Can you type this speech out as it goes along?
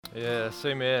Yes,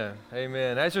 amen.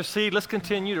 Amen. As you're seated, let's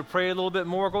continue to pray a little bit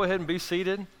more. Go ahead and be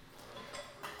seated.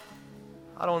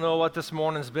 I don't know what this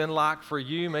morning's been like for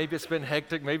you. Maybe it's been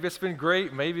hectic. Maybe it's been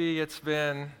great. Maybe it's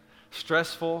been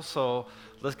stressful. So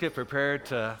let's get prepared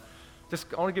to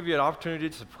I want to give you an opportunity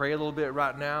to pray a little bit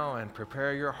right now and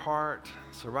prepare your heart.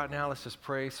 So right now, let's just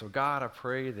pray. So God, I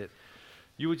pray that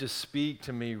you would just speak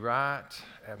to me right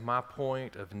at my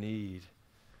point of need.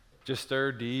 Just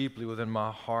stir deeply within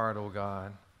my heart, oh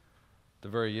God, the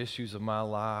very issues of my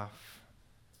life.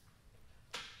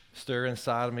 Stir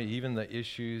inside of me even the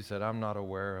issues that I'm not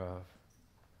aware of.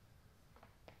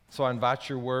 So I invite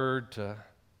your word to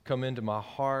come into my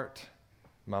heart,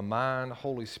 my mind.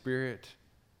 Holy Spirit,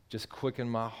 just quicken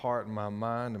my heart and my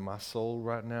mind and my soul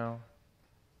right now.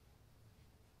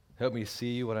 Help me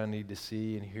see what I need to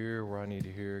see and hear where I need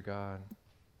to hear, God.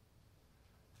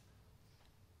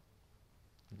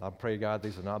 I pray, God,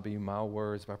 these will not be my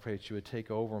words, but I pray that you would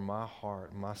take over my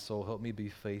heart and my soul. Help me be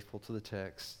faithful to the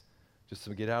text, just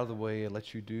to get out of the way and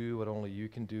let you do what only you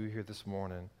can do here this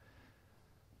morning.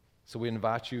 So we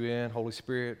invite you in. Holy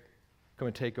Spirit, come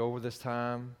and take over this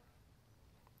time,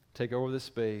 take over this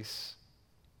space,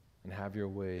 and have your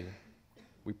way.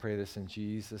 We pray this in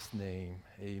Jesus' name.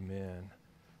 Amen.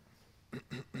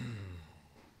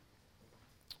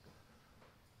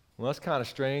 Well, that's kind of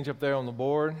strange up there on the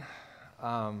board.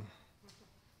 I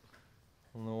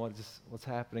don't know what's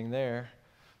happening there.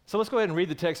 So let's go ahead and read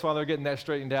the text while they're getting that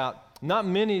straightened out. Not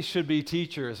many should be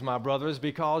teachers, my brothers,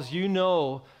 because you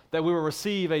know that we will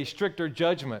receive a stricter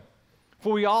judgment.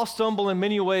 For we all stumble in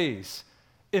many ways.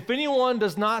 If anyone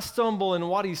does not stumble in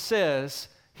what he says,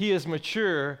 he is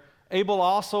mature, able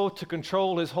also to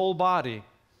control his whole body.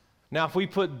 Now, if we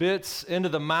put bits into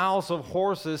the mouths of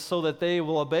horses so that they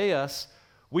will obey us,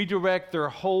 we direct their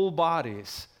whole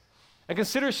bodies. And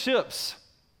consider ships.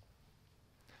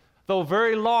 Though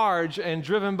very large and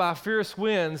driven by fierce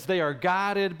winds, they are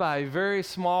guided by a very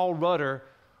small rudder.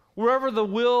 Wherever the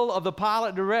will of the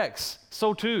pilot directs,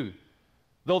 so too.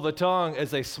 Though the tongue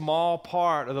is a small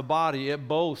part of the body, it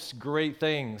boasts great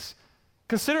things.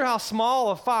 Consider how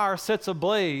small a fire sets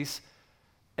ablaze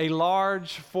a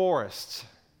large forest.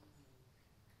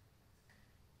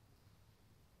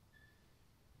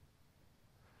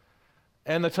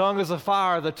 And the tongue is a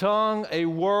fire, the tongue a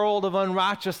world of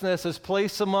unrighteousness is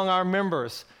placed among our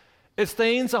members. It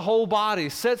stains the whole body,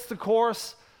 sets the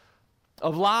course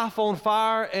of life on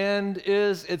fire, and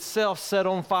is itself set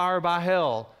on fire by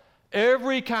hell.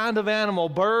 Every kind of animal,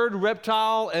 bird,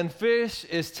 reptile, and fish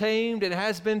is tamed and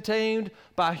has been tamed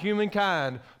by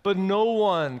humankind, but no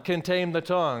one can tame the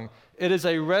tongue. It is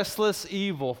a restless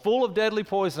evil, full of deadly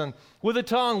poison. With the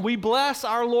tongue we bless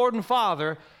our Lord and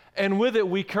Father, and with it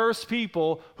we curse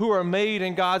people who are made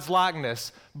in God's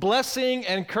likeness. Blessing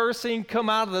and cursing come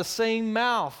out of the same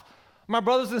mouth. My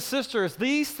brothers and sisters,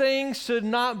 these things should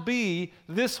not be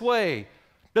this way.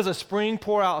 Does a spring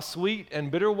pour out sweet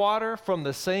and bitter water from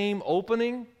the same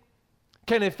opening?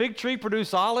 Can a fig tree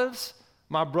produce olives?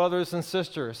 My brothers and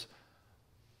sisters,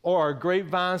 or are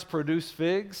grapevines produce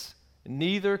figs?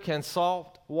 Neither can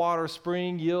salt water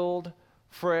spring yield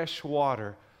fresh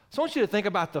water. So I want you to think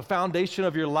about the foundation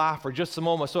of your life for just a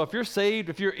moment. So if you're saved,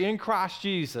 if you're in Christ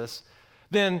Jesus,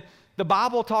 then the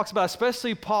Bible talks about,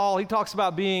 especially Paul, he talks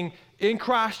about being in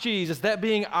Christ Jesus, that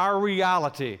being our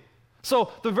reality.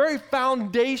 So the very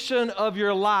foundation of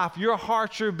your life, your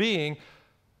heart, your being,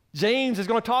 James is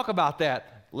going to talk about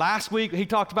that. Last week he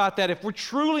talked about that. If we're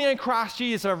truly in Christ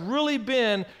Jesus, have really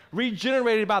been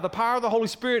regenerated by the power of the Holy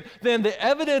Spirit, then the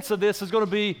evidence of this is going to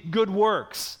be good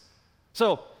works.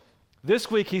 So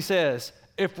this week he says,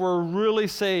 if we're really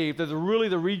saved, that really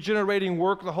the regenerating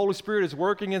work of the Holy Spirit is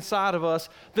working inside of us,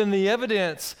 then the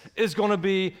evidence is going to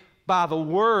be by the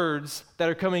words that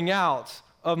are coming out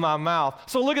of my mouth.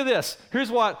 So look at this.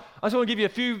 Here's what, I just want to give you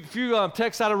a few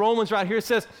texts out of Romans right here. It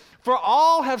says, for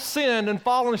all have sinned and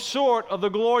fallen short of the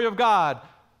glory of God.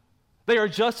 They are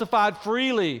justified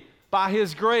freely by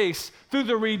his grace through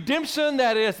the redemption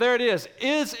that is, there it is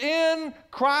in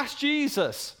Christ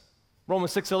Jesus.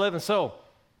 Romans 6:11, so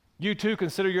you too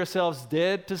consider yourselves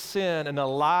dead to sin and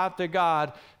alive to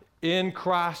God in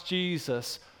Christ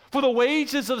Jesus. For the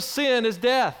wages of sin is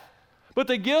death, but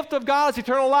the gift of God is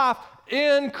eternal life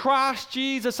in Christ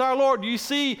Jesus our Lord. Do you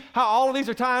see how all of these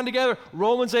are tying together?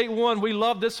 Romans 8:1, we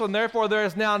love this one. Therefore, there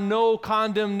is now no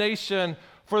condemnation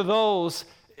for those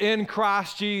in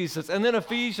Christ Jesus. And then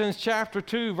Ephesians chapter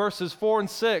 2, verses 4 and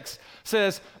 6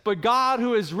 says, but God,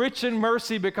 who is rich in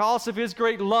mercy because of his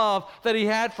great love that he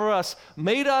had for us,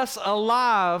 made us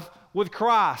alive with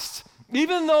Christ.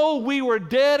 Even though we were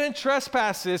dead in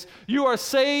trespasses, you are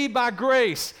saved by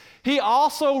grace. He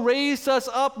also raised us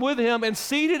up with him and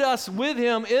seated us with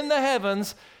him in the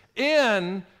heavens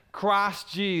in Christ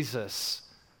Jesus.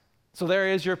 So there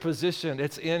is your position.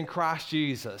 It's in Christ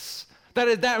Jesus. That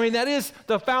is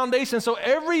the foundation. So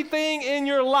everything in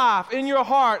your life, in your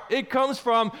heart, it comes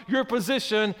from your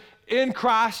position in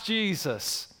Christ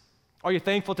Jesus. Are you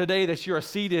thankful today that you are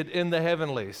seated in the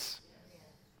heavenlies?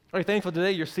 Are you thankful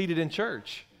today you're seated in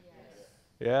church?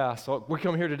 Yeah, so we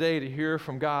come here today to hear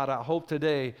from God. I hope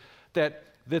today that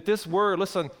this word,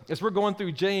 listen, as we're going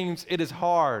through James, it is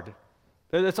hard.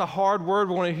 It's a hard word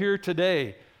we want to hear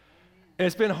today. And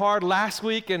it's been hard last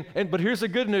week, but here's the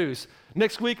good news.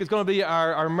 Next week is going to be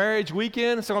our marriage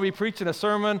weekend, so I'm going to be preaching a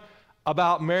sermon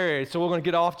about marriage. So we're going to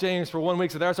get off James for 1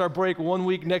 week, so there's our break 1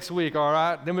 week next week, all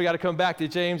right? Then we got to come back to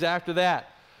James after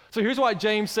that. So here's what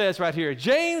James says right here.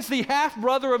 James, the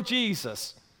half-brother of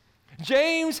Jesus.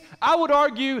 James, I would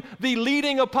argue, the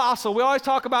leading apostle. We always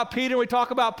talk about Peter and we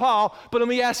talk about Paul, but let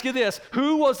me ask you this.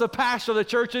 Who was the pastor of the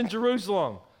church in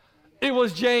Jerusalem? It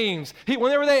was James.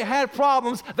 Whenever they had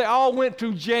problems, they all went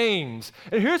to James.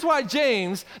 And here's why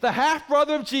James, the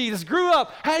half-brother of Jesus, grew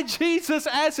up, had Jesus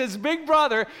as his big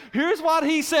brother. Here's what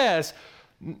he says.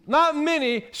 Not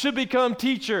many should become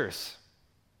teachers.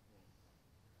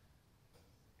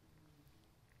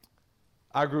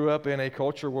 I grew up in a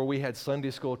culture where we had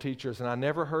Sunday school teachers, and I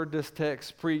never heard this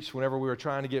text preached whenever we were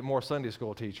trying to get more Sunday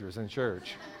school teachers in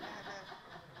church.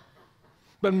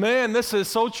 But man, this is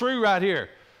so true right here.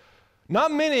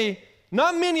 Not many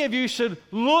of you should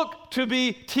look to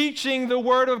be teaching the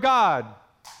Word of God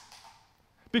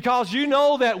because you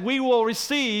know that we will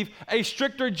receive a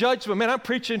stricter judgment. Man, I'm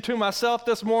preaching to myself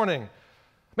this morning.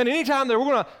 Man, anytime that we're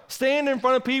going to stand in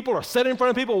front of people or sit in front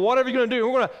of people, whatever you're going to do,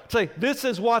 we're going to say, this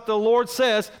is what the Lord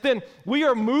says, then we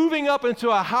are moving up into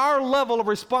a higher level of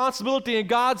responsibility in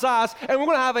God's eyes, and we're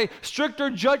going to have a stricter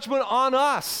judgment on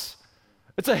us.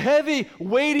 It's a heavy,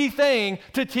 weighty thing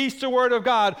to teach the Word of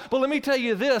God. But let me tell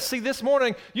you this. See, this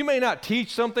morning, you may not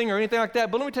teach something or anything like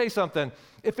that, but let me tell you something.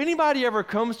 If anybody ever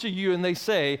comes to you and they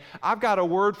say, I've got a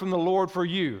word from the Lord for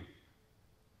you,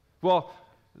 well,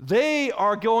 they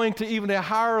are going to even a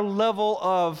higher level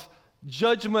of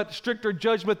judgment, stricter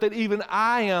judgment than even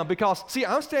I am. Because, see,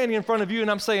 I'm standing in front of you and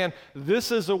I'm saying,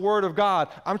 this is the Word of God.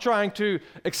 I'm trying to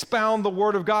expound the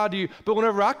Word of God to you. But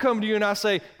whenever I come to you and I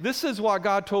say, this is what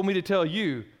God told me to tell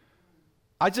you,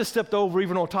 I just stepped over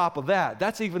even on top of that.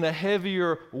 That's even a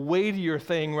heavier, weightier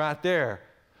thing right there.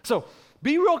 So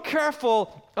be real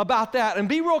careful about that, and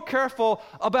be real careful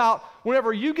about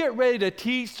whenever you get ready to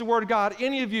teach the Word of God,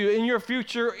 any of you in your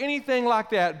future, anything like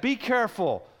that, be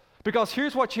careful. Because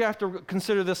here's what you have to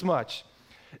consider this much,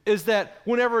 is that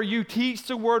whenever you teach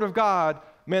the Word of God,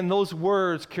 man, those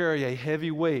words carry a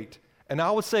heavy weight. And I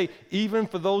would say, even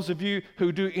for those of you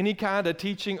who do any kind of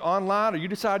teaching online, or you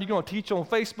decide you're going to teach on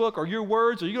Facebook, or your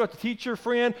words, or you're going to teach your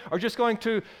friend, or just going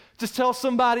to just tell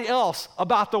somebody else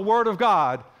about the Word of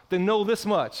God, then know this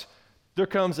much. There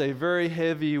comes a very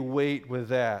heavy weight with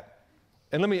that.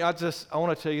 And I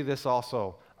want to tell you this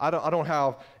also. I don't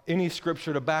have any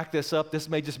scripture to back this up. This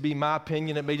may just be my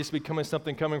opinion. It may just be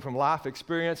something coming from life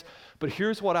experience. But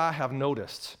here's what I have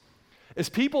noticed. Is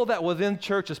people that within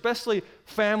church, especially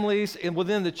families and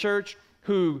within the church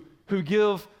who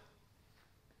give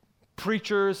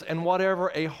preachers and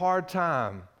whatever a hard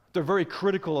time. They're very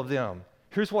critical of them.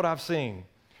 Here's what I've seen.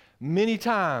 Many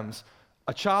times,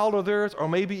 a child of theirs or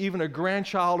maybe even a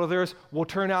grandchild of theirs will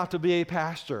turn out to be a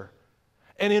pastor.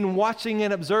 And in watching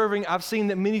and observing, I've seen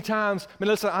that many times. I mean,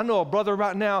 listen, I know a brother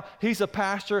right now, he's a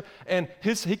pastor, and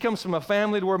he comes from a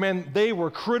family where, man, they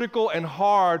were critical and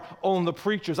hard on the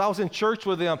preachers. I was in church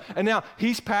with them, and now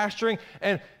he's pastoring,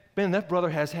 and man, that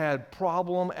brother has had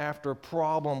problem after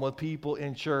problem with people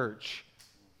in church.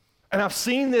 And I've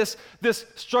seen this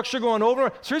structure going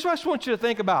over. So here's what I just want you to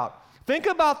think about. Think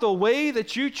about the way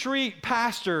that you treat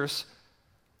pastors.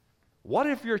 What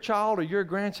if your child or your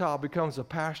grandchild becomes a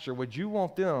pastor? Would you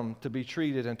want them to be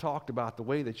treated and talked about the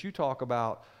way that you talk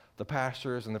about the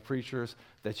pastors and the preachers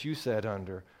that you sat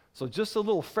under? So just a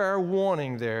little fair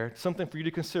warning there, something for you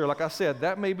to consider. Like I said,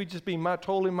 that may just be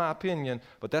totally my opinion,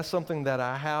 but that's something that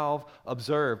I have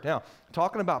observed. Now,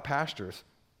 talking about pastors,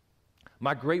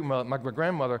 my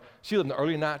grandmother, she lived in the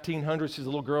early 1900s. She's a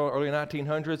little girl in the early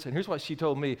 1900s, and here's what she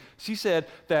told me. She said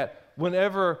that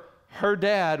whenever her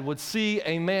dad would see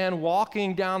a man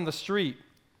walking down the street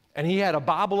and he had a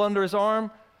Bible under his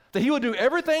arm, that he would do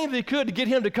everything that he could to get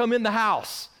him to come in the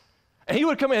house. And he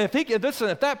would come in, and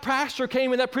if that pastor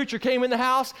came in, that preacher came in the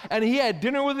house and he had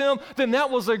dinner with him, then that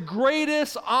was the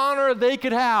greatest honor they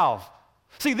could have.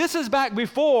 See, this is back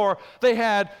before they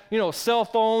had, cell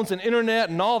phones and internet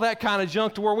and all that kind of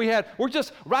junk to where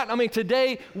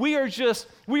today we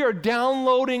are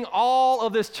downloading all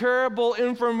of this terrible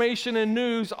information and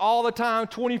news all the time,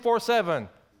 24/7.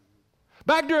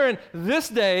 Back during this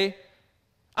day,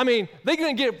 they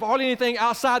didn't get hardly anything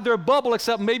outside their bubble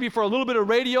except maybe for a little bit of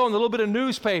radio and a little bit of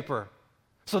newspaper.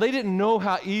 So they didn't know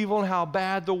how evil and how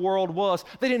bad the world was.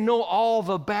 They didn't know all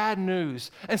the bad news.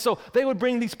 And so they would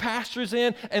bring these pastors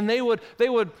in, and it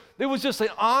was just an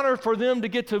honor for them to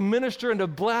get to minister and to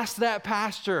bless that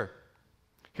pastor.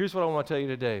 Here's what I want to tell you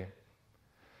today.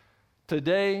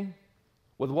 Today,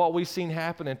 with what we've seen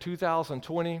happen in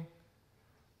 2020,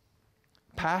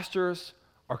 pastors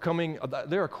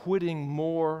they're quitting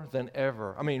more than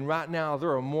ever. Right now,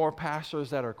 there are more pastors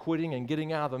that are quitting and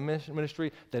getting out of the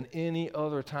ministry than any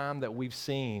other time that we've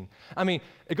seen.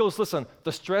 It goes, listen,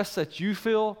 the stress that you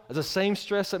feel is the same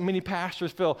stress that many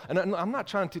pastors feel. And I'm not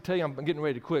trying to tell you I'm getting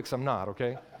ready to quit, because I'm not,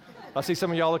 okay? I see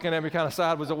some of y'all looking at me kind of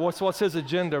sideways. What's his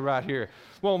agenda right here?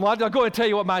 Well, I'll go ahead and tell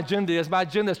you what my agenda is. My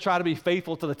agenda is try to be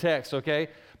faithful to the text, okay?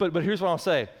 But here's what I'm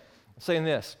saying. I'm saying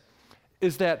this.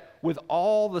 Is that with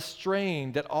all the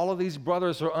strain that all of these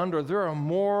brothers are under, there are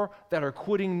more that are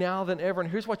quitting now than ever. And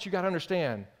here's what you got to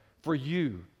understand for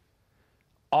you.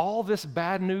 All this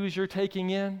bad news you're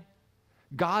taking in,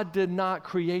 God did not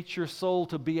create your soul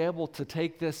to be able to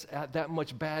take that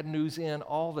much bad news in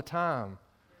all the time.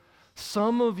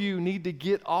 Some of you need to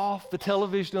get off the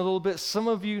television a little bit. Some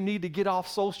of you need to get off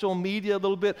social media a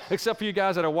little bit, except for you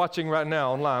guys that are watching right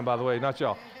now online, by the way, not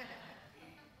y'all.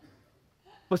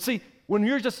 But see, when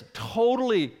you're just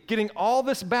totally getting all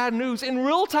this bad news in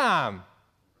real time,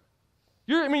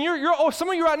 some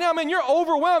of you right now, you're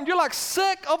overwhelmed. You're like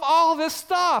sick of all this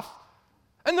stuff.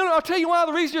 And then I'll tell you one of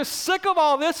the reasons you're sick of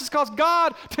all this is because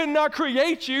God did not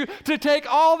create you to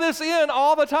take all this in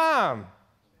all the time.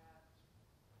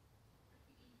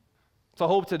 So I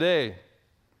hope today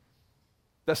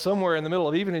that somewhere in the middle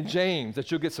of, even in James, that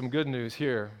you'll get some good news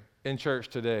here in church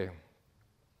today.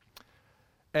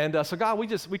 And so God,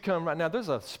 we come right now. There's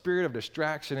a spirit of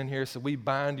distraction in here, so we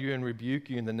bind you and rebuke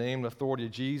you in the name and authority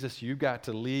of Jesus. You got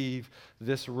to leave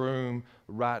this room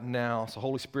right now. So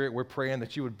Holy Spirit, we're praying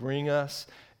that you would bring us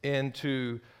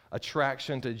into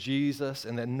attraction to Jesus,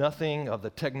 and that nothing of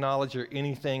the technology or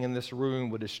anything in this room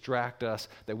would distract us,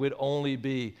 that we'd only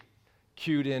be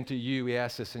cued into you. We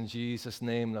ask this in Jesus'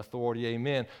 name and authority.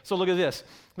 Amen. So look at this.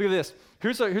 Look at this.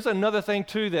 Here's another thing,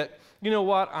 too, that, you know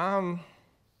what, I'm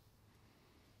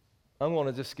going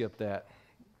to just skip that.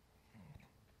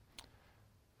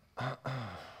 I'm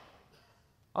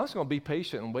just going to be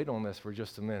patient and wait on this for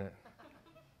just a minute.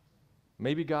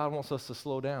 Maybe God wants us to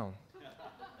slow down.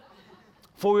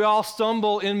 For we all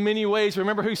stumble in many ways.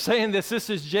 Remember who's saying this? This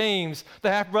is James,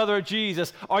 the half-brother of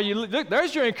Jesus. Look,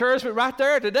 there's your encouragement right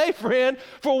there today, friend.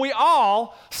 For we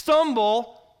all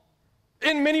stumble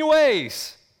in many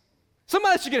ways.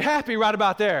 Somebody should get happy right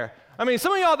about there.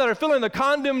 Some of y'all that are feeling the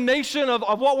condemnation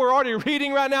of what we're already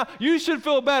reading right now, you should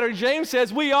feel better. James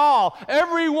says we all,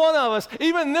 every one of us,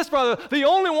 even this brother, the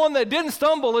only one that didn't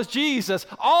stumble is Jesus.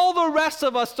 All the rest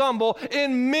of us stumble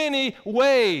in many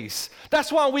ways.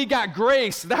 That's why we got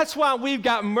grace. That's why we've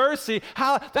got mercy.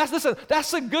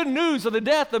 That's the good news of the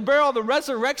death, the burial, the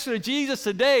resurrection of Jesus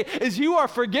today is you are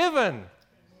forgiven.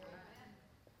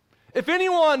 If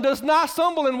anyone does not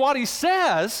stumble in what he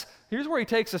says, here's where he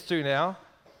takes us to now.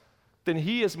 Then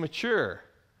he is mature,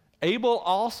 able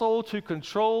also to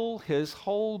control his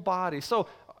whole body. So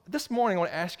this morning I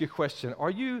want to ask you a question. Are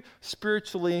you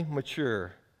spiritually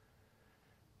mature?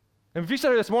 And if you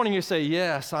said it this morning, you say,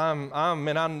 yes,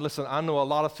 listen, I know a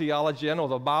lot of theology. I know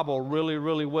the Bible really,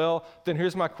 really well. Then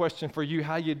here's my question for you.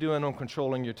 How you doing on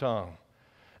controlling your tongue?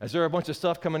 Is there a bunch of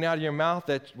stuff coming out of your mouth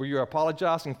where you're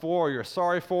apologizing for or you're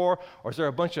sorry for? Or is there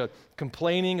a bunch of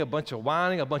complaining, a bunch of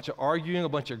whining, a bunch of arguing, a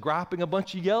bunch of griping, a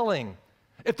bunch of yelling?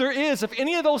 If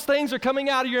any of those things are coming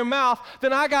out of your mouth,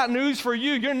 then I got news for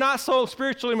you. You're not so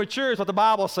spiritually mature is what the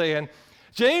Bible's saying.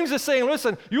 James is saying,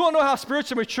 listen, you want to know how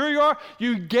spiritually mature you are?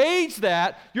 You gauge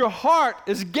that. Your heart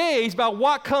is gauged by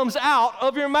what comes out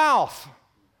of your mouth.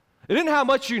 It isn't how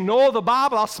much you know of the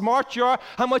Bible, how smart you are,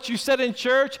 how much you said in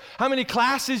church, how many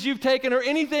classes you've taken, or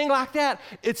anything like that.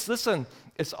 It's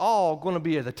all going to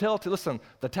be the telltale. Listen,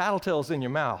 the tattletale's in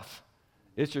your mouth.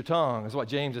 It's your tongue, is what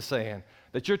James is saying.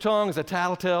 That your tongue is a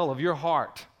tattletale of your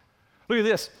heart. Look at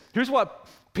this. Here's what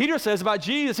Peter says about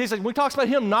Jesus. He says, when he talks about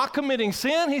him not committing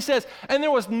sin, he says, and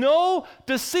there was no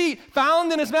deceit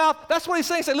found in his mouth. That's what he's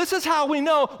saying. He said, this is how we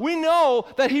know. We know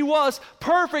that he was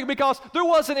perfect because there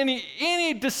wasn't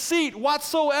any deceit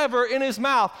whatsoever in his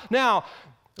mouth. Now,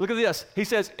 Look at this. He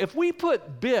says, if we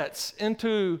put bits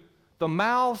into the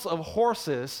mouths of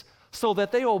horses so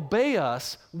that they obey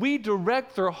us, we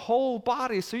direct their whole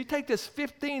body. So you take this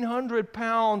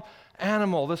 1,500-pound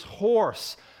animal, this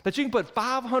horse, that you can put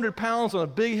 500 pounds on a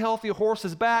big, healthy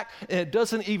horse's back, and it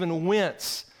doesn't even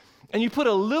wince. And you put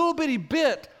a little bitty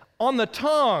bit on the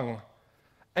tongue,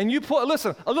 and you put,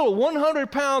 listen, a little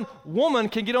 100-pound woman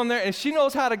can get on there, and she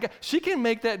knows how to, she can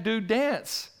make that dude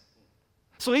dance.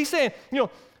 So he's saying,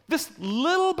 this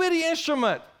little bitty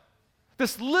instrument,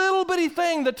 this little bitty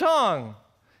thing, the tongue,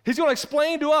 he's going to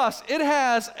explain to us, it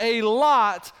has a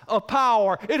lot of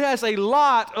power. It has a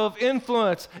lot of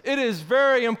influence. It is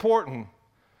very important.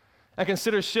 And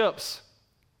consider ships.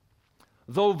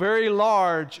 Though very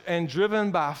large and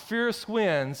driven by fierce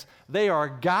winds, they are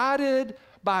guided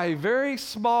by a very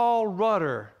small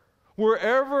rudder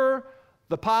wherever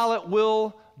the pilot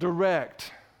will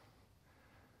direct.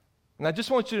 And I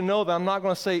just want you to know that I'm not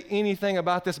going to say anything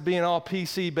about this being all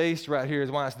PC based right here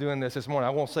is why it's doing this morning. I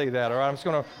won't say that, all right?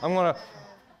 I'm going to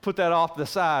put that off to the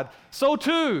side. So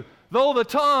too, though the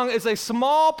tongue is a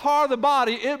small part of the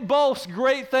body, it boasts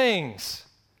great things.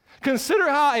 Consider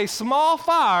how a small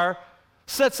fire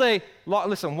sets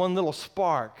one little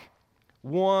spark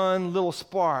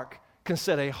can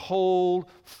set a whole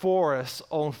forest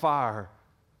on fire.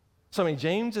 So,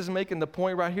 James is making the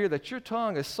point right here that your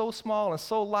tongue is so small and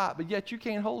so light, but yet you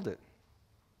can't hold it.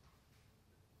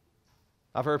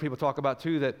 I've heard people talk about,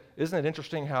 too, that isn't it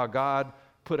interesting how God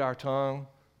put our tongue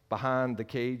behind the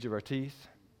cage of our teeth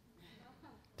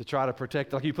to try to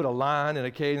protect, like you put a lion in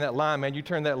a cage, and that lion, man, you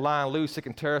turn that lion loose, it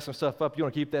can tear some stuff up. You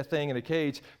want to keep that thing in a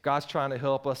cage. God's trying to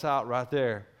help us out right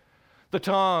there. The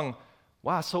tongue,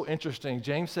 wow, it's so interesting.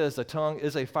 James says the tongue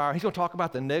is a fire. He's going to talk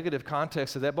about the negative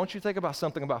context of that. But don't you think about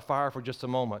something about fire for just a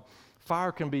moment.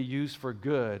 Fire can be used for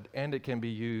good, and it can be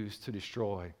used to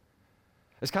destroy.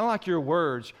 It's kind of like your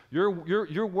words.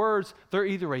 Your words, they're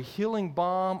either a healing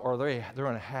balm or they're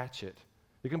a hatchet.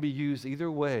 It can be used either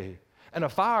way. And a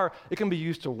fire, it can be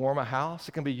used to warm a house.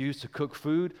 It can be used to cook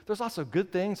food. There's lots of good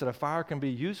things that a fire can be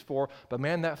used for, but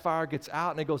man, that fire gets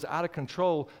out and it goes out of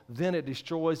control, then it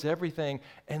destroys everything.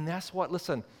 And that's what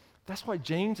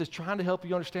James is trying to help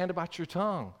you understand about your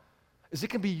tongue, is it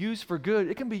can be used for good.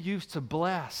 It can be used to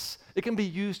bless. It can be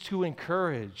used to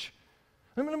encourage.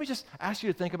 Let me just ask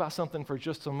you to think about something for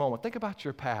just a moment. Think about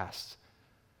your past.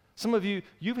 Some of you,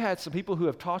 you've had some people who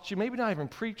have taught you, maybe not even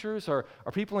preachers or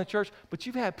people in church, but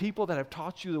you've had people that have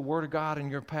taught you the Word of God in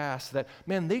your past that,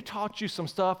 man, they taught you some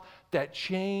stuff that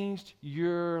changed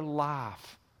your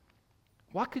life.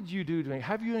 What could you do to me?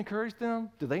 Have you encouraged them?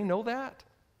 Do they know that?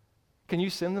 Can you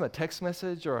send them a text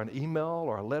message or an email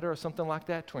or a letter or something like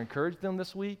that to encourage them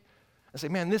this week? And say,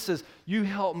 man, you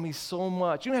helped me so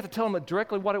much. You don't have to tell them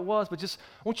directly what it was, but just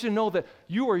I want you to know that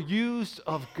you are used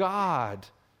of God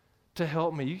to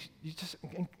help me. You just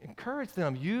encourage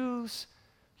them. Use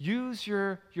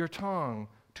your tongue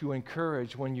to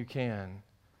encourage when you can.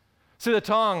 See, the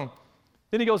tongue,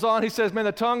 then he goes on, he says, man,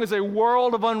 the tongue is a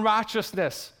world of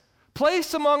unrighteousness.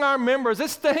 Placed among our members, it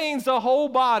stains the whole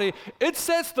body. It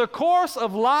sets the course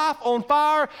of life on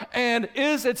fire and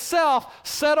is itself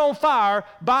set on fire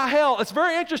by hell. It's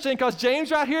very interesting because James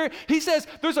right here, he says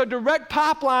there's a direct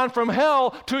pipeline from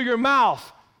hell to your mouth.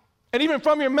 And even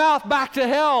from your mouth back to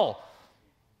hell.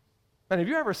 And have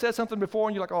you ever said something before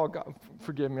and you're like, oh, God,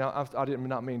 forgive me, I did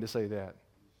not mean to say that.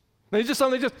 And it's just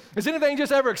has anything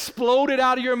just ever exploded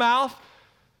out of your mouth?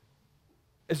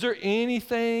 Is there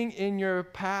anything in your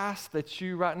past that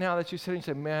you, right now, that you sit and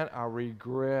say, man, I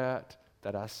regret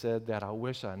that I said that. I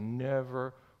wish I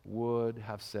never would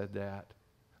have said that.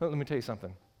 Let me tell you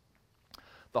something.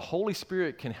 The Holy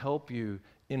Spirit can help you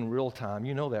in real time.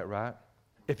 You know that, right?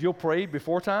 If you'll pray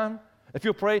before time, if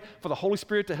you'll pray for the Holy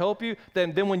Spirit to help you,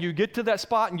 then when you get to that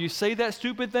spot and you say that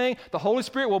stupid thing, the Holy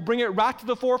Spirit will bring it right to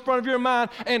the forefront of your mind.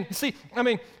 And see,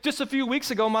 just a few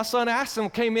weeks ago, my son Aston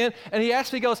came in and he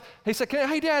asked me, he said,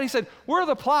 hey, Dad, he said, where are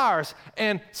the pliers?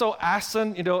 And so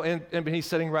Aston, and he's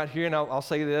sitting right here, and I'll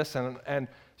say this, and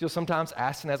sometimes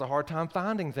Aston has a hard time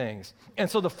finding things. And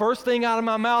so the first thing out of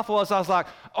my mouth I was like,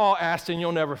 oh, Aston,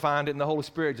 you'll never find it. And the Holy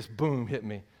Spirit just, boom, hit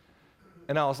me.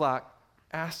 And I was like,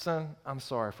 Aston, I'm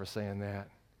sorry for saying that.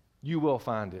 You will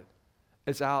find it.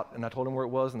 It's out, and I told him where it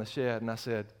was in the shed, and I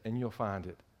said, and you'll find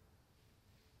it.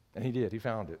 And he did. He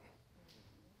found it.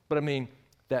 But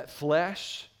that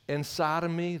flesh inside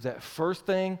of me, that first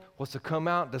thing was to come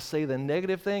out to say the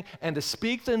negative thing and to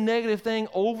speak the negative thing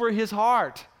over his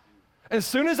heart. And as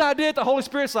soon as I did, the Holy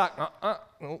Spirit's like,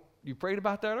 no, you prayed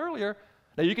about that earlier.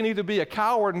 Now, you can either be a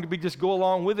coward and just go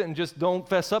along with it and just don't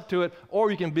fess up to it,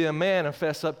 or you can be a man and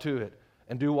fess up to it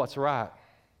and do what's right.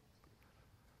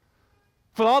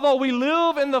 For although we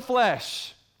live in the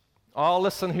flesh, oh,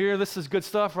 listen here, this is good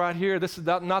stuff right here. This is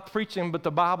not preaching, but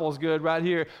the Bible is good right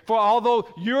here. For although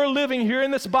you're living here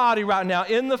in this body right now,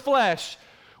 in the flesh,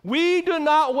 we do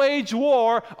not wage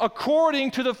war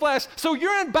according to the flesh. So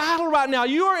you're in battle right now.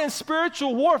 You are in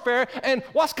spiritual warfare, and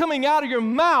what's coming out of your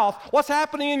mouth, what's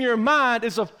happening in your mind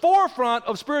is the forefront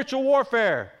of spiritual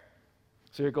warfare.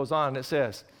 So here it goes on, and it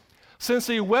says, since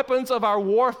the weapons of our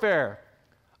warfare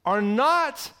are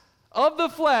not of the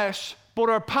flesh, but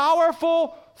are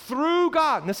powerful through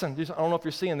God. Listen, I don't know if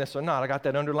you're seeing this or not. I got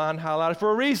that underlined, highlighted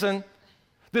for a reason.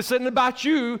 This isn't about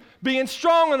you being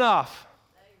strong enough.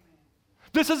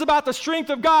 This is about the strength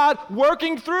of God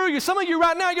working through you. Some of you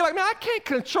right now, you're like, man, I can't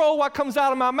control what comes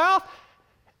out of my mouth.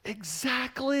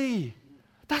 Exactly.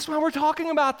 That's why we're talking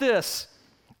about this.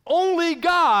 Only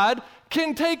God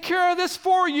can take care of this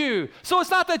for you. So it's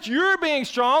not that you're being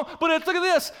strong, but look at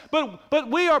this. But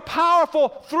we are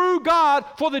powerful through God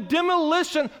for the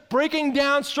demolition, breaking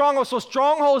down strongholds. So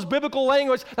strongholds, biblical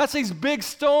language, that's these big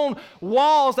stone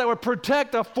walls that would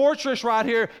protect a fortress right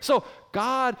here. So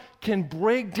God can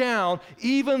break down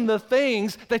even the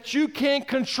things that you can't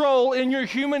control in your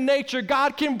human nature.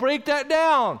 God can break that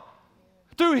down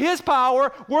through His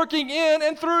power working in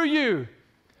and through you.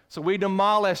 So we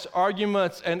demolish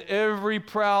arguments and every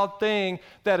proud thing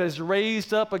that is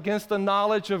raised up against the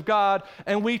knowledge of God,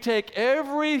 and we take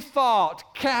every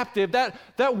thought captive.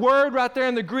 That word right there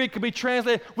in the Greek could be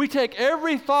translated, we take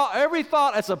every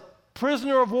thought as a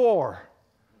prisoner of war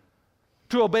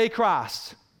to obey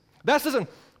Christ.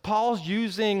 Paul's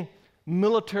using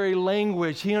military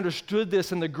language. He understood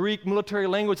this in the Greek military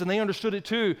language, and they understood it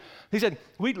too. He said,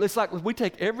 it's like we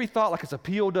take every thought like it's a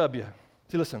POW.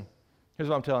 See, listen. Here's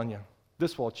what I'm telling you.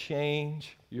 This will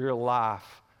change your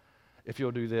life if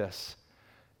you'll do this.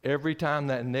 Every time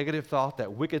that negative thought,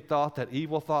 that wicked thought, that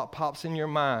evil thought pops in your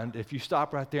mind, if you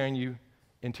stop right there and you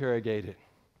interrogate it.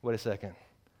 Wait a second.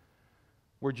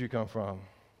 Where'd you come from?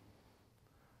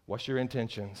 What's your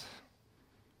intentions?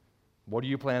 What are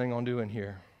you planning on doing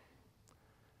here?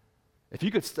 If you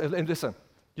could, and listen,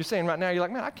 you're saying right now, you're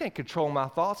like, man, I can't control my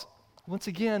thoughts. Once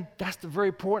again, that's the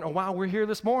very point of why we're here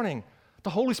this morning. The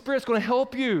Holy Spirit's going to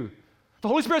help you. The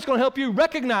Holy Spirit's going to help you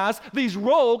recognize these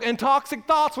rogue and toxic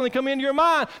thoughts when they come into your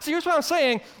mind. See, here's what I'm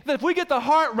saying, that if we get the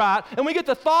heart right and we get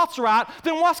the thoughts right,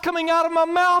 then what's coming out of my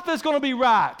mouth is going to be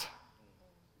right.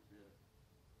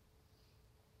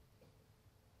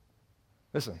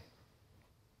 Listen,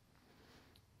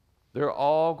 they're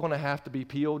all going to have to be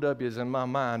POWs in my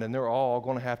mind, and they're all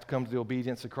going to have to come to the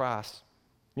obedience of Christ.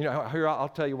 You know, here I'll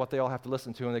tell you what they all have to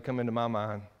listen to when they come into my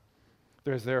mind.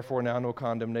 There's therefore now no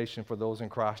condemnation for those in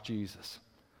Christ Jesus.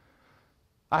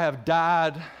 I have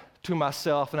died to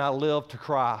myself and I live to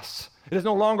Christ. It is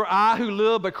no longer I who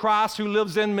live, but Christ who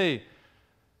lives in me.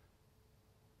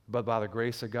 But by the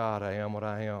grace of God, I am what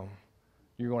I am.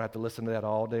 You're going to have to listen to that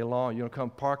all day long. You're going to come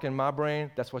park in my brain,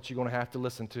 that's what you're going to have to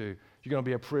listen to. You're going to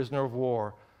be a prisoner of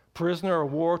war. Prisoner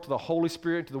of war to the Holy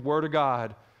Spirit, to the Word of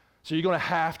God. So you're going to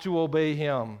have to obey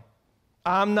Him.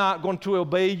 I'm not going to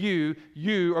obey you.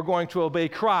 You are going to obey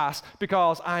Christ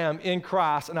because I am in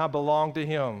Christ and I belong to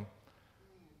Him.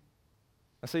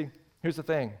 Now see, here's the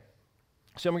thing.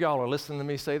 Some of y'all are listening to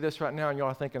me say this right now and y'all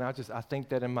are thinking, I think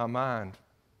that in my mind.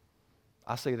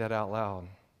 I say that out loud.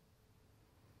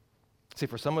 See,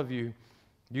 for some of you,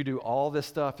 you do all this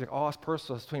stuff. You're like, oh, it's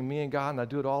personal. It's between me and God, and I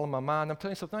do it all in my mind. I'm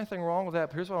telling you something, nothing wrong with that,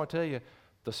 but here's what I want to tell you.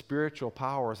 The spiritual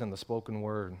power is in the spoken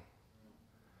word.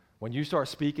 When you start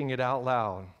speaking it out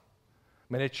loud,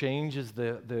 man, it changes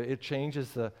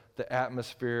the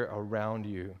atmosphere around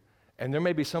you. And there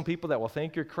may be some people that will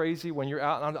think you're crazy when you're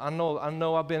out. I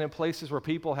know I've been in places where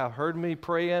people have heard me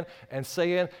praying and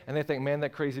saying, and they think, man,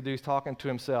 that crazy dude's talking to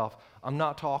himself. I'm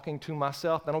not talking to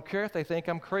myself. I don't care if they think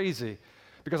I'm crazy,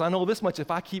 because I know this much: if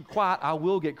I keep quiet, I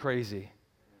will get crazy.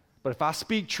 But if I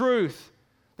speak truth,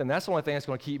 then that's the only thing that's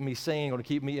going to keep me sane, going to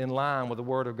keep me in line with the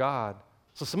Word of God.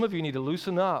 So some of you need to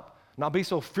loosen up, not be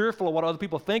so fearful of what other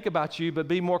people think about you, but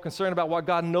be more concerned about what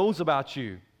God knows about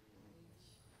you.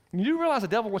 You do realize the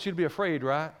devil wants you to be afraid,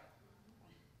 right? I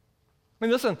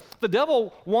mean, listen, the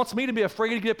devil wants me to be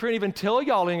afraid to get up here and even tell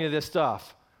y'all any of this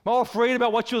stuff. I'm all afraid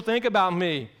about what you'll think about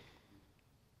me.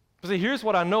 But see, here's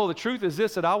what I know. The truth is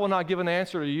this, that I will not give an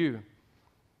answer to you.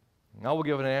 I will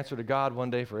give an answer to God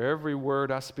one day for every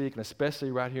word I speak, and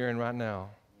especially right here and right now.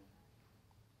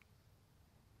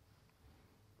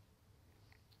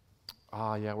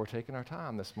 Yeah, we're taking our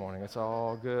time this morning. It's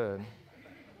all good.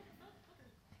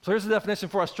 So here's the definition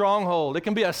for a stronghold. It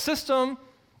can be a system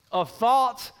of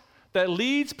thoughts that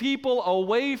leads people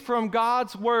away from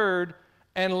God's word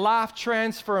and life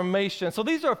transformation. So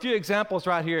these are a few examples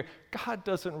right here. God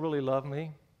doesn't really love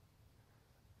me.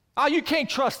 Oh, you can't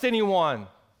trust anyone.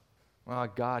 Well,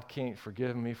 God can't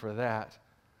forgive me for that.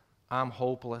 I'm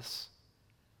hopeless.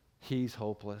 He's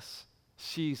hopeless.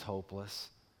 She's hopeless.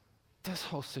 This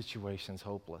whole situation's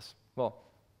hopeless. Well,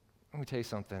 let me tell you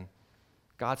something.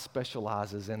 God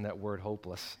specializes in that word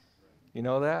hopeless. You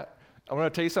know that? I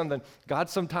want to tell you something. God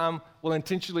sometime will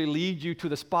intentionally lead you to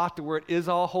the spot to where it is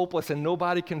all hopeless and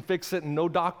nobody can fix it, and no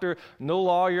doctor, no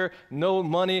lawyer, no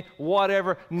money,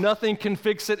 whatever. Nothing can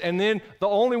fix it. And then the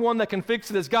only one that can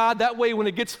fix it is God. That way when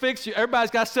it gets fixed,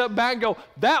 everybody's got to step back and go,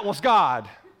 that was God.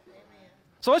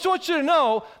 So I just want you to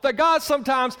know that God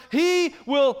sometimes, He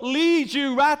will lead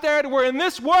you right there to where in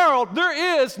this world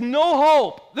there is no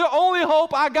hope. The only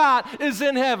hope I got is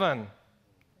in heaven.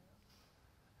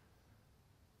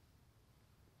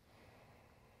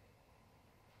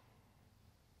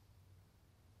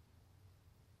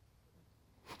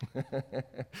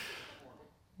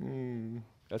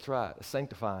 That's right,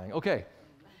 sanctifying. Okay.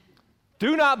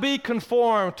 Do not be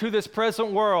conformed to this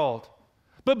present world,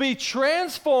 but be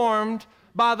transformed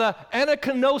by the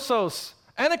anakinosos.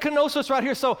 Anakinosos right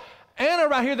here. So Anna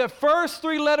right here, the first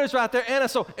three letters right there, Anna.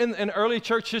 So in early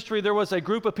church history, there was a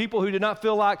group of people who did not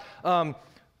feel like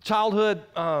childhood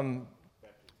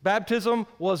baptism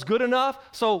was good enough.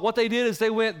 So what they did is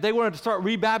they wanted to start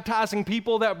rebaptizing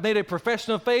people that made a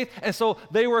profession of faith, and so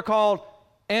they were called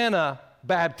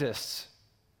Anabaptists.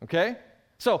 Okay?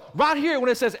 So right here, when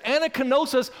it says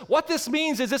anakinosis, what this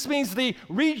means is the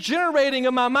regenerating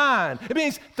of my mind. It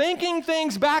means thinking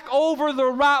things back over the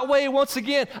right way once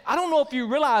again. I don't know if you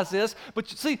realize this, but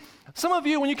see, some of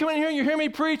you, when you come in here and you hear me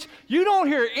preach, you don't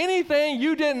hear anything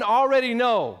you didn't already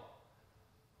know.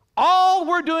 All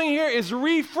we're doing here is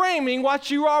reframing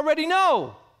what you already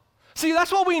know. See,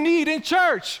 that's what we need in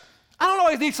church. I don't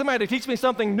always need somebody to teach me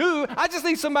something new. I just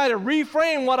need somebody to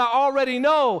reframe what I already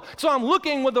know. So I'm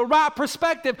looking with the right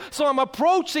perspective. So I'm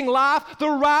approaching life the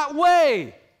right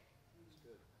way.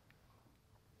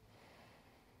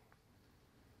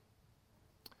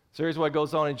 So here's what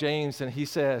goes on in James, and he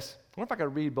says, I wonder if I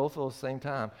could read both of those at the same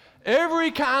time.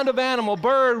 Every kind of animal,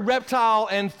 bird, reptile,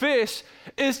 and fish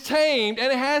is tamed,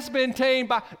 and it has been tamed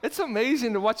by, it's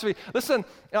amazing to watch me. Listen,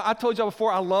 I told y'all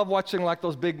before, I love watching like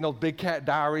those big cat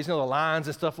diaries, the lions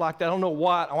and stuff like that. I don't know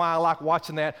why I like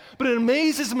watching that, but it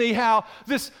amazes me how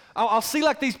I'll see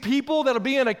like these people that'll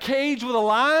be in a cage with a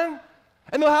lion,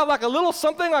 and they'll have like a little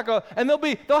something and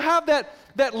they'll have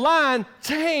that lion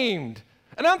tamed.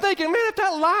 And I'm thinking, man, if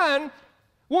that lion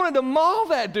wanted to maul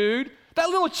that dude, that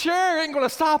little chair ain't going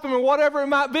to stop him or whatever it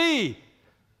might be.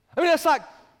 I mean, it's like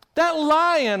that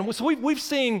lion. So we've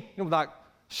seen like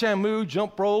Shamu,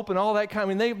 jump rope, and all that kind.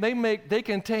 I mean, they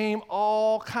can tame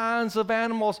all kinds of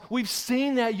animals. We've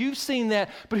seen that. You've seen that.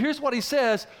 But here's what he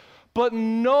says. But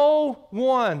no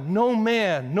one, no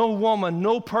man, no woman,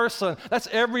 no person, that's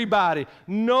everybody,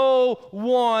 no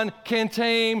one can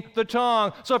tame the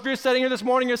tongue. So if you're sitting here this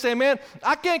morning, you're saying, man,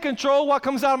 I can't control what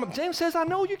comes out of my... James says, I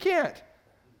know you can't.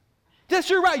 Yes,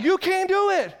 you're right. You can't do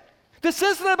it. This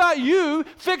isn't about you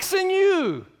fixing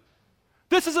you.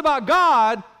 This is about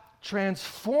God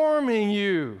transforming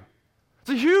you. It's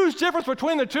a huge difference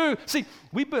between the two. See,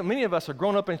 many of us are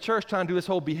grown up in church trying to do this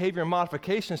whole behavior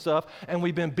modification stuff, and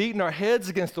we've been beating our heads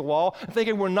against the wall and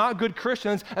thinking we're not good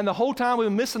Christians, and the whole time we've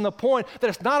been missing the point that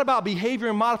it's not about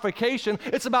behavior modification,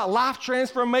 it's about life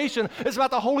transformation. It's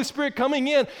about the Holy Spirit coming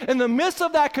in the midst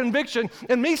of that conviction,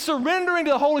 and me surrendering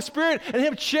to the Holy Spirit and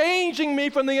Him changing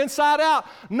me from the inside out.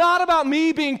 Not about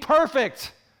me being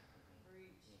perfect.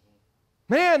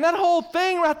 Man, that whole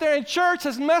thing right there in church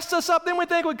has messed us up. Then we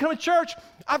think we come to church,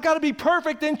 I've got to be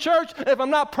perfect in church. And if I'm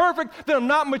not perfect, then I'm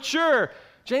not mature.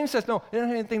 James says, no, it doesn't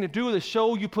have anything to do with the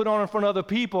show you put on in front of other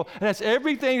people. And that's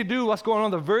everything to do with what's going on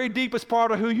in the very deepest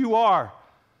part of who you are.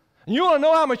 And you want to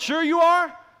know how mature you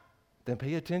are? Then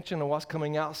pay attention to what's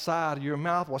coming outside of your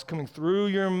mouth, what's coming through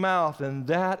your mouth. And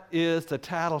that is the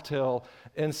tattletale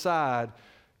inside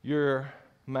your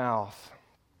mouth.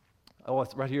 Oh,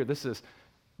 it's right here. This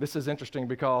is interesting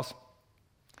because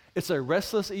it's a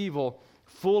restless evil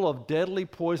full of deadly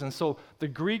poison. So the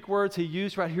Greek words he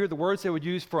used right here, the words they would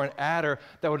use for an adder,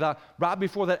 that would right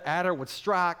before that adder would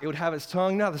strike, it would have its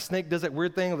tongue. Now the snake does that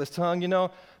weird thing with its tongue,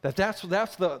 that's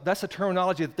the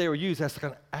terminology that they would use. That's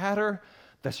like an adder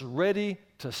that's ready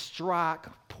to strike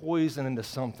poison into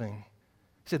something.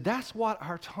 He said, that's what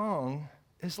our tongue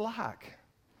is like.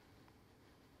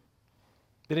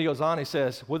 Then he goes on, he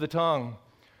says, with the tongue,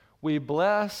 we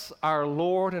bless our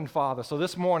Lord and Father. So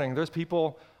this morning, there's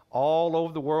people all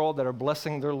over the world that are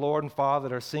blessing their Lord and Father,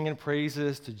 that are singing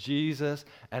praises to Jesus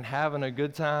and having a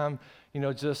good time,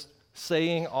 just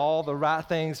saying all the right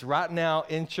things right now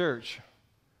in church.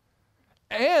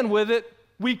 And with it,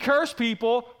 we curse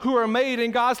people who are made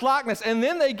in God's likeness. And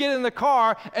then they get in the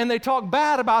car and they talk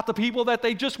bad about the people that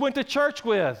they just went to church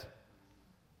with.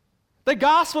 They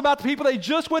gossip about the people they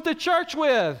just went to church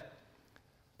with.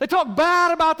 They talk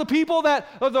bad about the people that,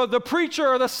 or the preacher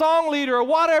or the song leader or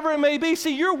whatever it may be.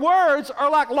 See, your words are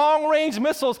like long-range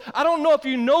missiles. I don't know if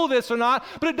you know this or not,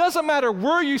 but it doesn't matter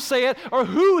where you say it or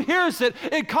who hears it.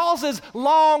 It causes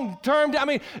long-term,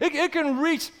 it can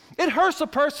reach, it hurts a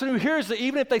person who hears it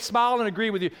even if they smile and agree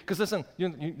with you. Because listen,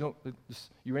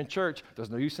 you're in church.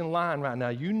 There's no use in lying right now.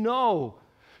 You know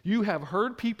you have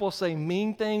heard people say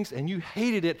mean things and you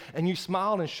hated it and you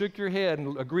smiled and shook your head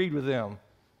and agreed with them.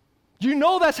 You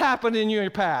know that's happened in your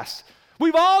past.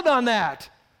 We've all done that.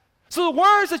 So the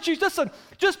words that you listen,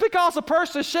 just because a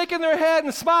person is shaking their head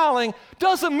and smiling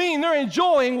doesn't mean they're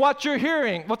enjoying what they're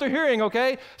hearing,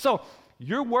 okay? So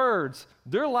your words,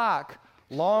 they're like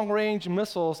long-range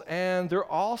missiles, and they're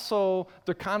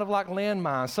kind of like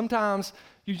landmines. Sometimes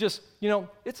you just,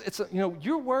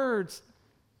 your words,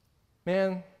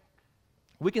 man,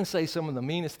 we can say some of the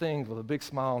meanest things with a big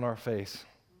smile on our face.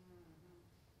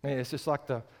 Man, it's just like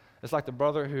the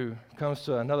brother who comes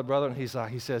to another brother and he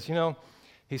says,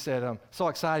 so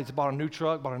excited, he's bought a new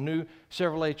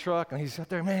Chevrolet truck, and he's out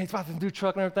there, man, he's bought the new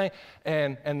truck and everything.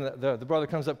 And the brother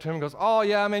comes up to him and goes, oh,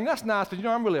 yeah, that's nice, but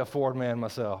I'm really a Ford man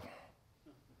myself.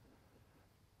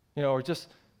 Or just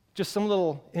some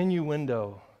little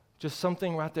innuendo, just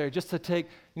something right there, just to take,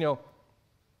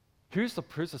 here's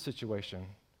the situation.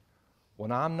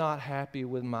 When I'm not happy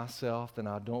with myself, then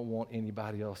I don't want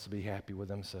anybody else to be happy with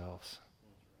themselves.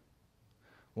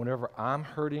 Whenever I'm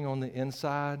hurting on the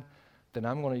inside, then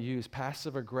I'm going to use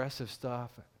passive-aggressive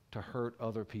stuff to hurt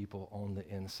other people on the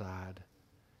inside.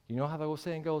 You know how the old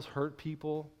saying goes, hurt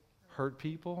people,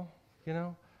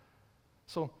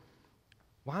 So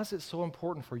why is it so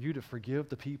important for you to forgive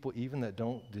the people even that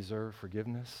don't deserve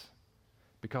forgiveness?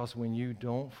 Because when you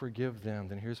don't forgive them,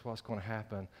 then here's what's going to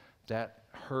happen. That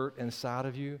hurt inside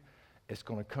of you, it's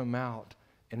going to come out,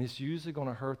 and it's usually going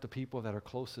to hurt the people that are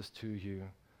closest to you.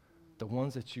 The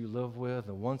ones that you live with,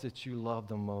 the ones that you love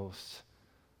the most.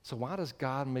 So why does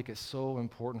God make it so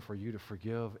important for you to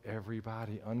forgive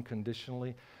everybody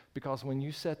unconditionally? Because when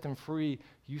you set them free,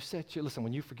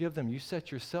 when you forgive them, you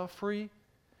set yourself free,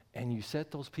 and you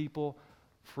set those people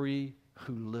free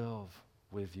who live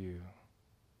with you.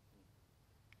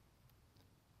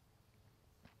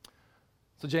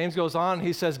 So James goes on,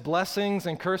 he says, blessings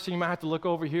and cursing, you might have to look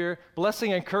over here.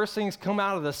 Blessing and cursings come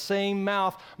out of the same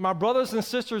mouth. My brothers and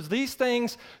sisters, these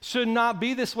things should not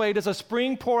be this way. Does a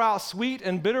spring pour out sweet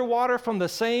and bitter water from the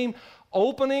same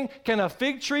opening? Can a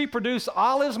fig tree produce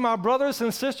olives, my brothers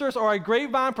and sisters, or a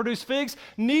grapevine produce figs?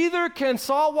 Neither can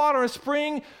salt water and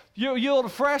spring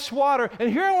yield fresh water.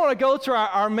 And here I want to go to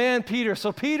our man Peter.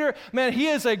 So Peter, man, he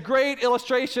is a great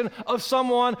illustration of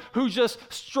someone who just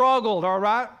struggled, all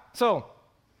right? So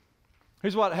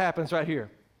here's what happens right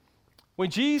here. When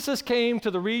Jesus came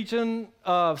to the region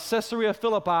of Caesarea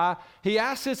Philippi, he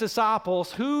asked his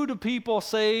disciples, who do people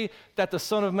say that the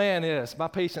Son of Man is? My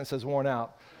patience has worn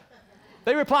out.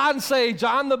 They replied and say,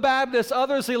 John the Baptist,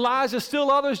 others Elijah,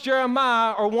 still others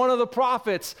Jeremiah, or one of the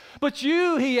prophets. But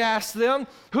you, he asked them,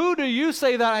 who do you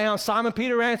say that I am? Simon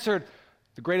Peter answered,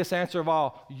 the greatest answer of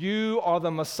all, you are the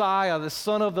Messiah, the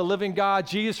Son of the living God.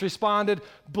 Jesus responded,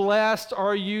 blessed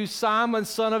are you, Simon,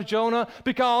 son of Jonah,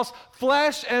 because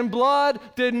flesh and blood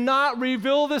did not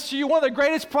reveal this to you. One of the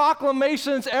greatest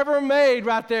proclamations ever made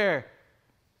right there.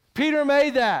 Peter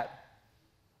made that.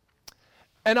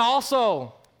 And I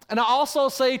also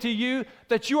say to you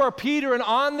that you are Peter, and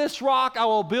on this rock I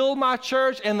will build my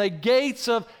church, and the gates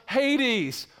of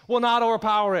Hades will not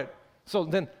overpower it. So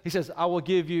then he says, I will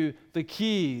give you the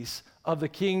keys of the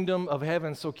kingdom of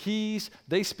heaven. So keys,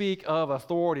 they speak of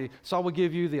authority. So I will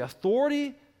give you the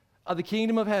authority of the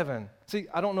kingdom of heaven. See,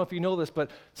 I don't know if you know this,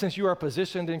 but since you are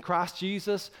positioned in Christ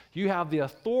Jesus, you have the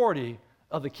authority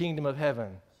of the kingdom of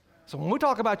heaven. So when we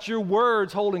talk about your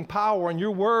words holding power and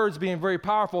your words being very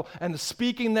powerful and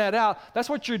speaking that out, that's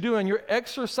what you're doing. You're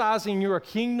exercising your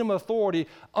kingdom authority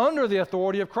under the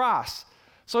authority of Christ.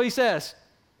 So he says,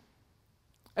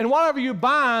 and whatever you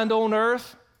bind on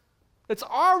earth, it's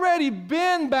already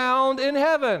been bound in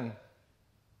heaven.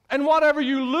 And whatever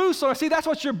you loose on, see, that's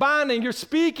what you're binding. You're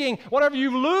speaking. Whatever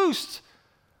you've loosed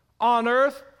on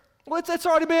earth, well, it's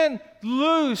already been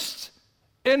loosed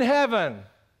in heaven.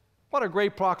 What a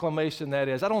great proclamation that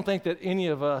is. I don't think that any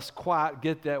of us quite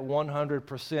get that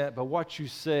 100%, but what you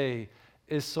say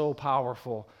is so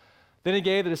powerful. Then he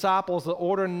gave the disciples the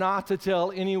order not to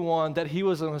tell anyone that he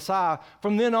was the Messiah.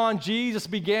 From then on, Jesus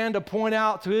began to point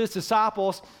out to his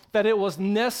disciples that it was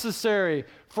necessary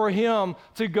for him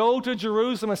to go to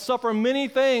Jerusalem and suffer many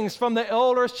things from the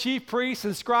elders, chief priests,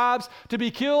 and scribes, to be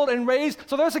killed and raised.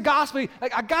 So there's a gospel.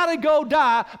 Like, I got to go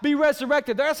die, be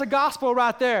resurrected. There's a gospel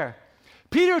right there.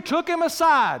 Peter took him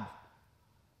aside,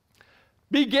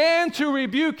 began to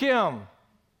rebuke him.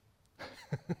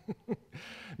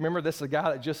 Remember, this is the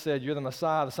guy that just said, you're the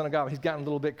Messiah, the Son of God. He's gotten a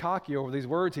little bit cocky over these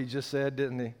words he just said,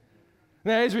 didn't he?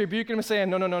 Now he's rebuking him and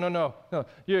saying, no.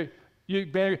 You,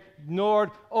 Lord,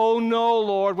 oh no,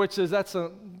 Lord, which is,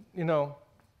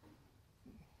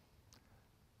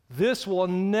 this will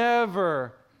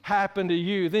never happen to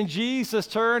you. Then Jesus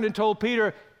turned and told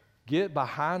Peter, get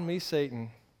behind me, Satan.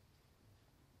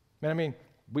 Man,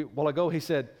 a while ago he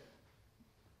said,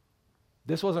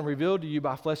 this wasn't revealed to you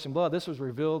by flesh and blood. This was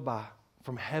revealed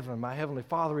from heaven. My heavenly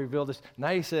Father revealed this. Now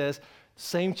he says,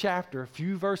 same chapter, a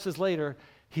few verses later,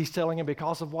 he's telling him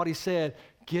because of what he said,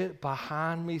 get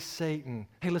behind me, Satan.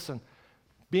 Hey, listen,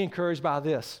 be encouraged by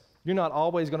this. You're not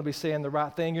always going to be saying the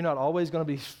right thing. You're not always going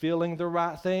to be feeling the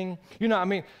right thing.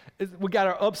 We got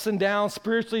our ups and downs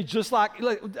spiritually, just like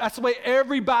that's the way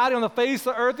everybody on the face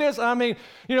of the earth is.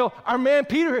 Our man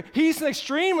Peter, he's an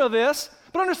extreme of this.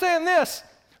 But understand this,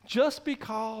 just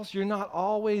because you're not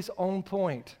always on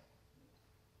point,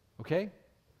 okay?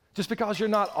 Just because you're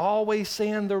not always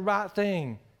saying the right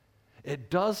thing,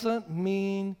 it doesn't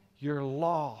mean you're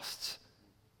lost,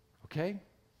 okay?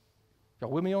 Y'all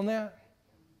with me on that?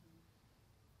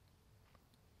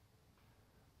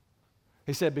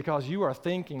 He said, because you are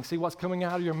thinking, see what's coming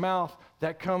out of your mouth,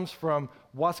 that comes from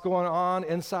what's going on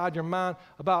inside your mind,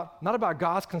 not about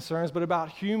God's concerns, but about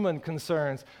human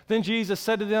concerns. Then Jesus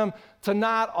said to them,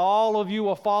 tonight all of you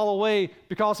will fall away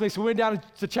because of me. So we went down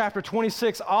to chapter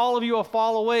 26. All of you will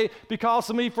fall away because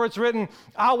of me, for it's written,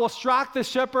 I will strike the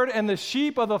shepherd and the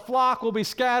sheep of the flock will be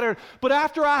scattered. But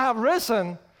after I have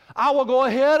risen, I will go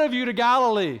ahead of you to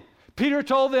Galilee. Peter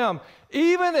told them,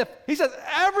 even if, he says,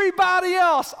 everybody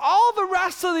else, all the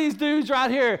rest of these dudes right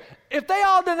here, if they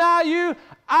all deny you,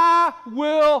 I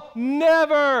will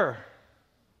never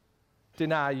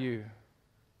deny you.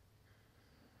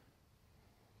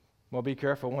 Well, be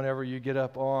careful whenever you get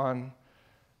up on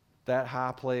that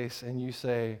high place and you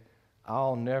say,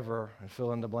 I'll never, and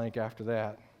fill in the blank after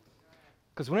that.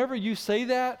 Because whenever you say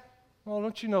that, well,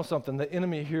 don't you know something? The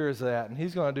enemy hears that, and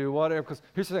he's going to do whatever. Because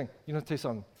here's the thing, I'll tell you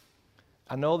something.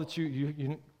 I know that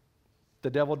the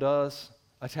devil does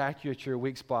attack you at your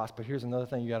weak spots, but here's another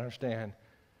thing you got to understand.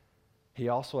 He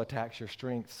also attacks your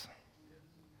strengths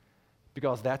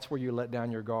because that's where you let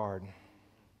down your guard.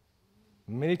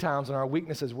 Many times in our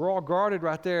weaknesses, we're all guarded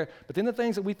right there, but then the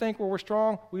things that we think where we're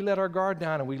strong, we let our guard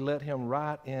down and we let him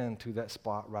right into that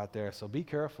spot right there. So be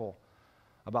careful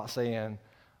about saying,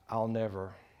 I'll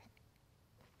never.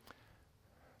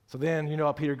 So then,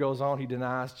 how Peter goes on, he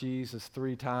denies Jesus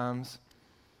 3 times.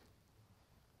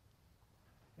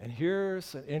 And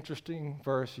here's an interesting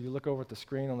verse. You look over at the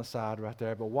screen on the side right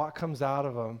there. But what comes out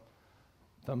of them?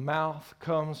 The mouth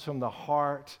comes from the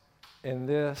heart, and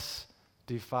this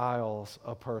defiles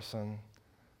a person.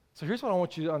 So here's what I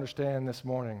want you to understand this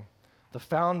morning. The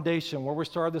foundation, where we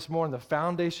started this morning, the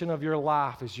foundation of your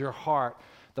life is your heart.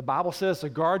 The Bible says to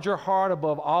guard your heart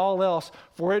above all else,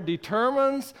 for it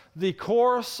determines the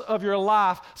course of your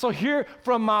life. So here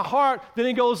from my heart, then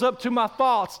it goes up to my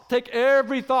thoughts. Take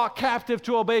every thought captive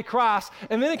to obey Christ.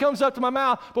 And then it comes up to my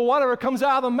mouth. But whatever comes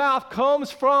out of the mouth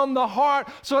comes from the heart.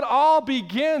 So it all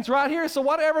begins right here. So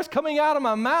whatever's coming out of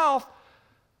my mouth,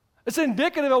 it's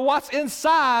indicative of what's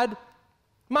inside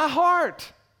my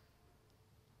heart.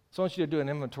 So I want you to do an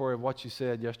inventory of what you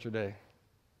said yesterday.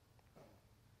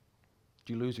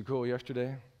 Did you lose your cool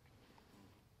yesterday?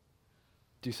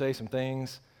 Did you say some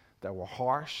things that were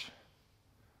harsh?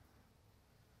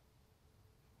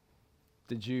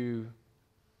 Did you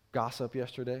gossip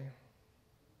yesterday?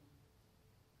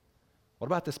 What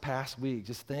about this past week?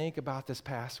 Just think about this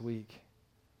past week.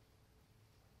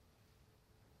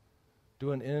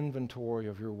 Do an inventory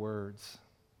of your words.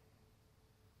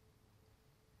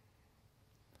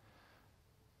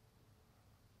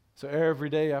 So every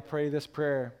day I pray this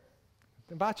prayer.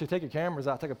 I invite you to take your cameras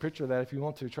out, take a picture of that if you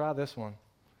want to. Try this one.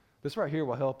 This right here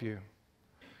will help you.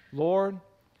 Lord,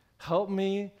 help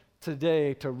me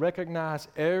today to recognize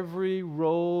every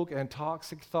rogue and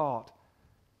toxic thought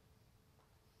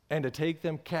and to take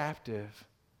them captive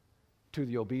to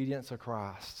the obedience of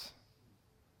Christ.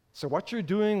 So what you're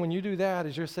doing when you do that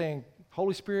is you're saying,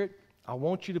 Holy Spirit, I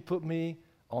want you to put me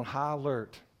on high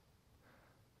alert.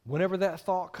 Whenever that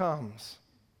thought comes,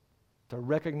 to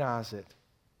recognize it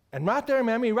And right there,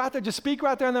 man, I mean, right there, just speak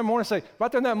right there in that morning, say,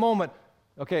 right there in that moment,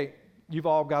 okay, you've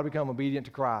all got to become obedient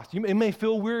to Christ. It may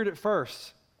feel weird at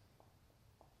first,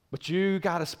 but you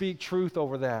got to speak truth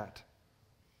over that.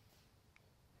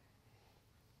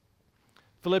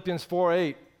 Philippians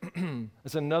 4:8.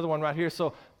 It's another one right here.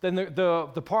 So then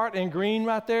the part in green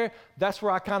right there, that's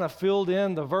where I kind of filled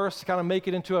in the verse to kind of make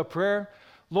it into a prayer.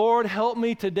 Lord, help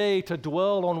me today to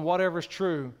dwell on whatever is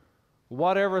true,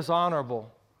 whatever is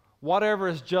honorable, whatever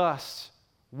is just,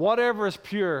 whatever is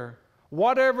pure,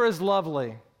 whatever is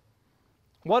lovely,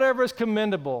 whatever is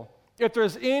commendable. If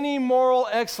there's any moral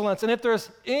excellence and if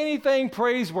there's anything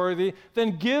praiseworthy,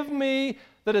 then give me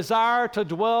the desire to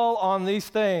dwell on these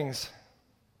things.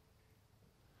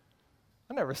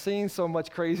 I've never seen so much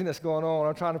craziness going on when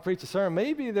I'm trying to preach a sermon.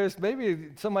 Maybe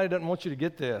somebody doesn't want you to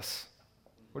get this.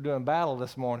 We're doing battle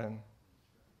this morning.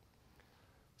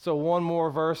 So one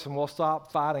more verse and we'll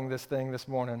stop fighting this thing this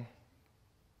morning.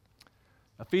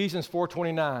 Ephesians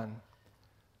 4:29.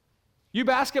 You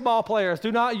basketball players,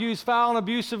 do not use foul and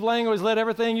abusive language. Let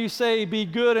everything you say be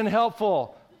good and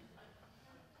helpful.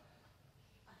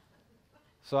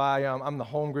 So I'm the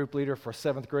home group leader for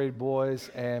 7th grade boys,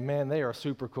 and man, they are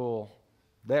super cool.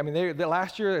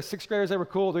 Last year, 6th graders, they were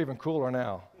cool. They're even cooler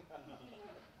now.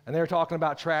 And they were talking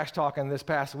about trash talking this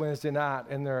past Wednesday night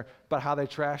about how they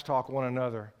trash talk one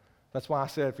another. That's why I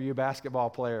said for you basketball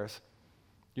players,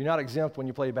 you're not exempt when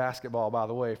you play basketball, by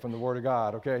the way, from the Word of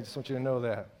God, okay? Just want you to know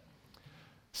that.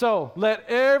 So let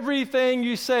everything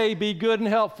you say be good and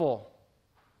helpful,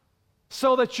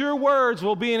 so that your words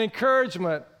will be an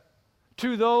encouragement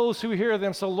to those who hear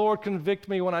them. So Lord, convict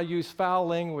me when I use foul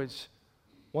language,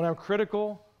 when I'm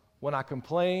critical, when I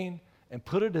complain, and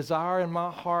put a desire in my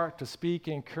heart to speak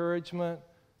encouragement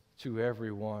to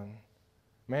everyone.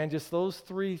 Man, just those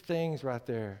 3 things right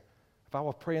there, if I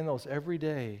were praying those every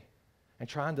day and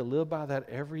trying to live by that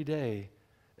every day,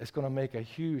 it's going to make a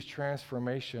huge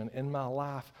transformation in my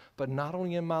life, but not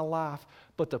only in my life,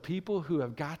 but the people who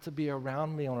have got to be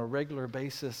around me on a regular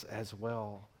basis as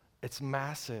well. It's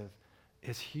massive.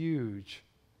 It's huge.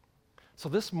 So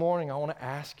this morning, I want to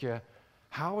ask you,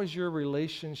 how is your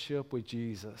relationship with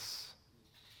Jesus?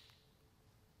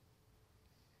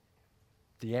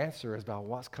 The answer is about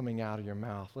what's coming out of your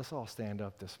mouth. Let's all stand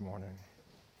up this morning.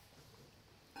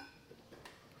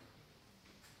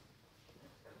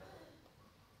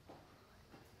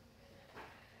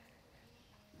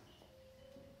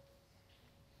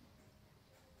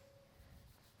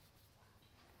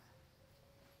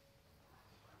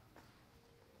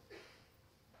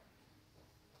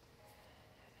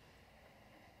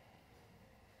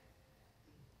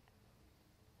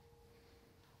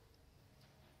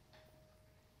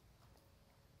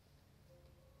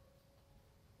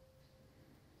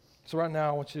 So right now,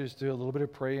 I want you to just do a little bit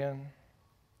of praying.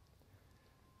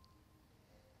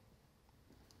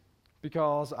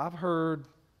 Because I've heard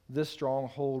this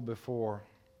stronghold before.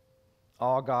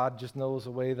 Oh, God just knows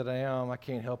the way that I am. I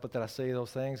can't help it that I say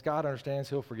those things. God understands.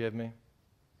 He'll forgive me.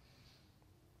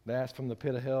 That's from the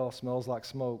pit of hell, smells like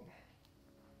smoke.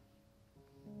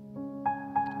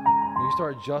 When you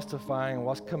start justifying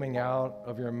what's coming out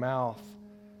of your mouth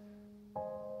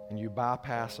and you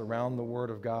bypass around the Word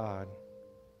of God,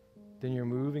 then you're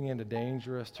moving into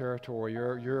dangerous territory.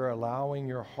 You're allowing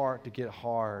your heart to get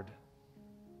hard.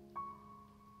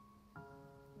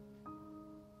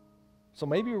 So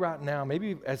maybe right now,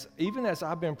 even as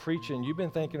I've been preaching, you've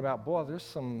been thinking about, boy, there's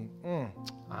some,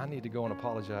 I need to go and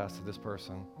apologize to this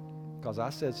person because I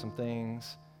said some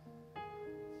things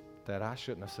that I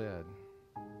shouldn't have said.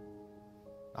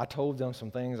 I told them some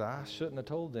things I shouldn't have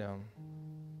told them.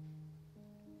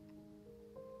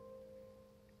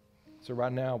 So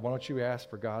right now, why don't you ask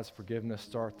for God's forgiveness?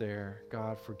 Start there.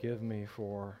 God, forgive me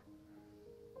for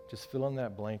just fill in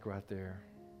that blank right there.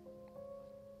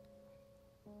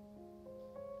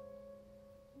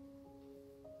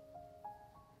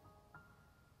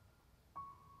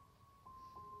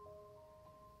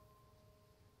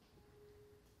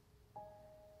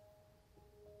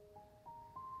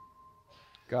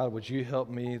 God, would you help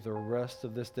me the rest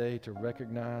of this day to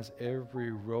recognize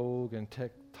every rogue and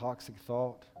toxic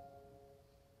thought?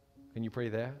 Can you pray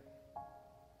that?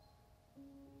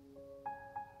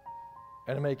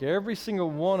 And to make every single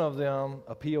one of them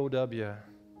a POW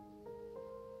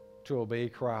to obey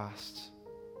Christ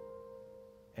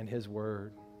and His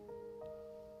Word.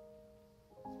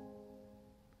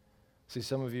 See,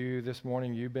 some of you this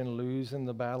morning, you've been losing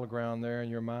the battleground there in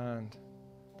your mind.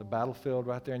 The battlefield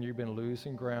right there, and you've been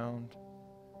losing ground.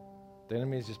 The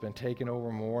enemy has just been taking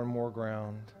over more and more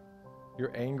ground.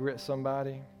 You're angry at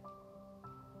somebody.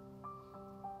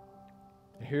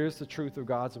 And here's the truth of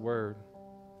God's Word.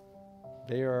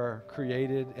 They are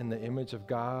created in the image of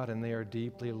God, and they are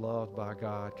deeply loved by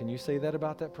God. Can you say that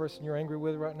about that person you're angry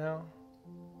with right now?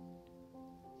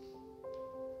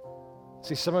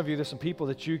 See, some of you, there's some people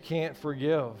that you can't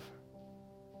forgive.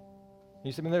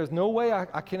 You say, there's no way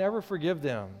I can ever forgive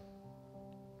them.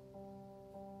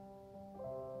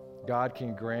 God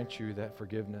can grant you that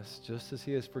forgiveness, just as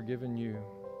he has forgiven you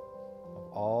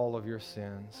of all of your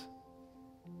sins.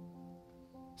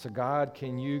 So God,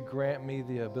 can you grant me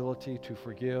the ability to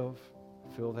forgive?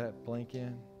 Fill that blank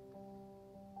in.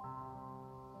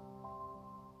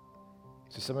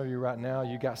 So some of you right now,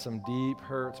 you got some deep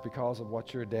hurts because of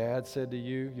what your dad said to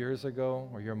you years ago,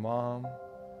 or your mom,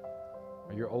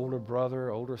 or your older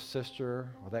brother, older sister,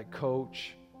 or that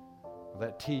coach, or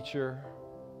that teacher,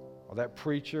 or that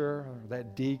preacher, or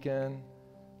that deacon,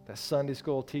 that Sunday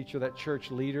school teacher, that church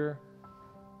leader.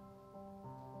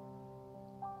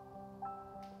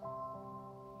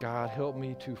 God, help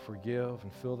me to forgive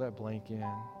and fill that blank in.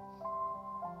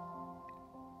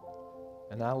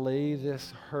 And I lay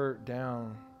this hurt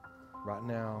down right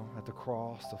now at the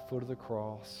cross, the foot of the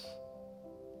cross.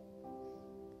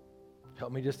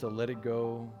 Help me just to let it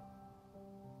go.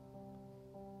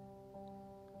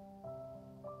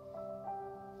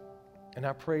 And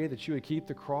I pray that you would keep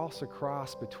the cross of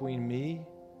Christ between me,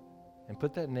 and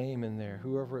put that name in there,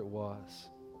 whoever it was.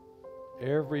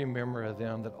 Every memory of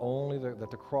them, that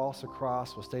the cross of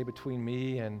Christ will stay between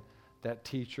me and that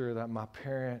teacher, that my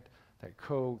parent, that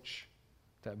coach,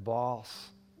 that boss,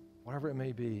 whatever it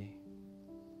may be.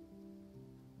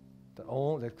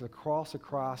 That the cross of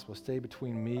Christ will stay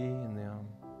between me and them.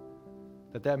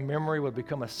 That memory would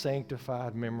become a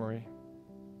sanctified memory.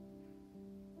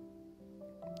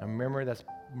 A memory that's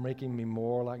making me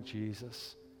more like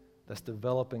Jesus, that's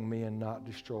developing me and not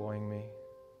destroying me.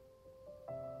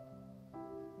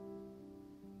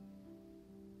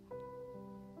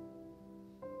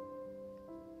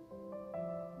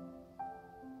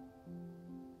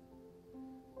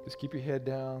 Just keep your head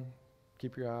down,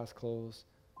 keep your eyes closed.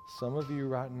 Some of you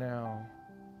right now,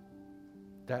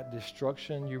 that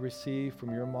destruction you received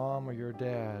from your mom or your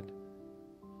dad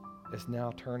is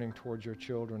now turning towards your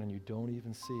children, and you don't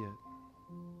even see it.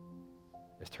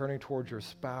 It's turning towards your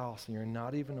spouse, and you're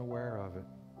not even aware of it.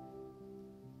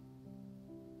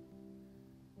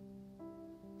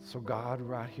 So God,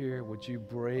 right here, would you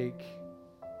break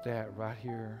that right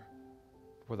here?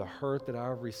 For the hurt that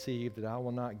I've received, that I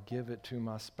will not give it to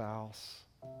my spouse,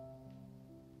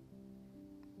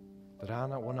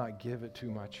 that will not give it to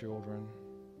my children.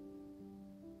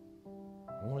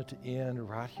 I want it to end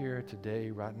right here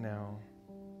today, right now.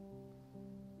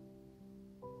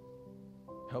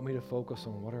 Help me to focus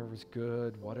on whatever is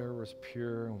good, whatever is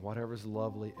pure, and whatever is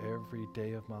lovely every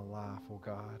day of my life, oh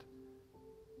God.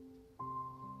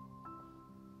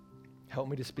 Help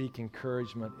me to speak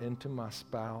encouragement into my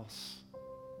spouse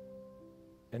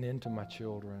and into my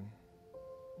children.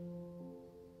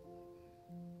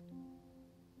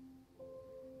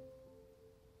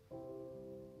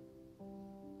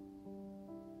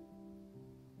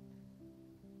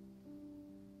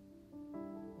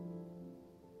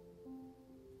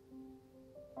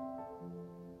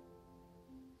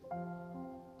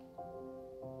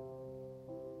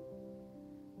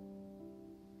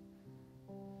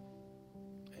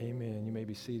 Amen. You may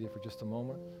be seated for just a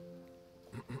moment.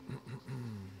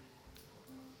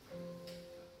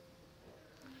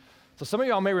 So some of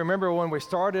y'all may remember when we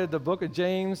started the book of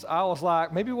James, I was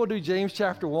like, maybe we'll do James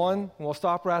chapter 1, and we'll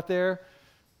stop right there,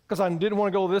 because I didn't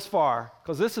want to go this far,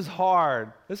 because this is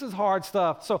hard. This is hard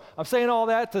stuff. So I'm saying all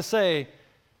that to say,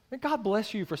 God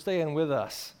bless you for staying with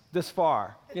us this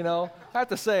far. You know, I have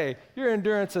to say, your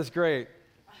endurance is great.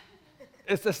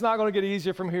 It's not going to get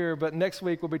easier from here, but next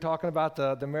week we'll be talking about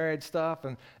the marriage stuff,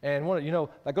 and one, you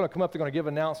know, they're going to come up, they're going to give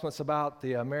announcements about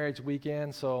the marriage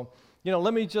weekend. So, you know,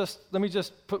 let me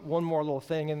just put one more little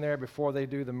thing in there before they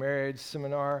do the marriage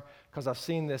seminar, because I've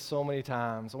seen this so many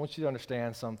times. I want you to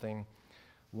understand something.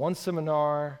 One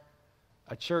seminar,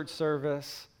 a church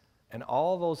service, and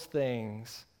all those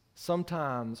things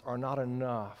sometimes are not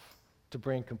enough to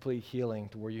bring complete healing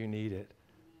to where you need it.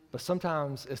 But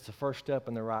sometimes it's the first step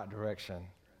in the right direction.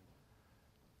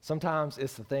 Sometimes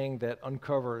it's the thing that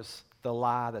uncovers the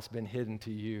lie that's been hidden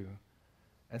to you.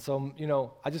 And so, you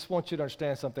know, I just want you to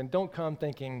understand something. Don't come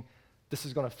thinking this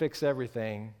is going to fix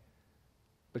everything,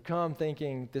 but come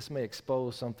thinking this may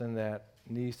expose something that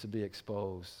needs to be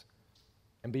exposed.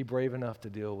 And be brave enough to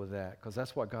deal with that, because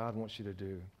that's what God wants you to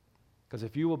do. Because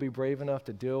if you will be brave enough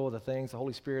to deal with the things the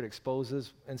Holy Spirit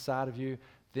exposes inside of you,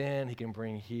 then He can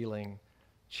bring healing,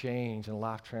 change, and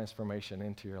life transformation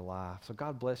into your life. So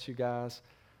God bless you guys.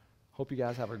 Hope you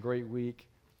guys have a great week.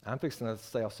 I'm fixing to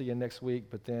say I'll see you next week,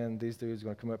 but then these dudes are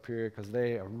going to come up here because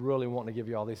they are really wanting to give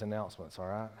you all these announcements, all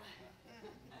right?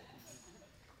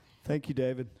 Thank you,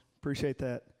 David. Appreciate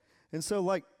that. And so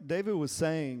like David was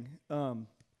saying,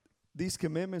 these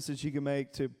commitments that you can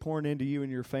make to pouring into you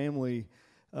and your family,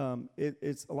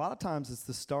 it's a lot of times it's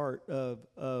the start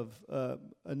of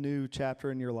a new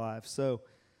chapter in your life. So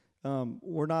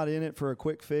we're not in it for a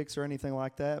quick fix or anything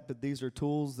like that, but these are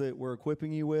tools that we're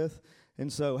equipping you with.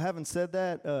 And so having said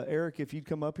that, Eric, if you'd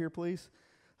come up here, please.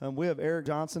 We have Eric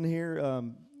Johnson here.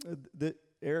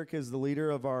 Eric is the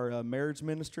leader of our marriage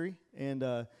ministry,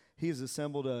 and he has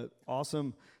assembled an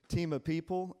awesome team of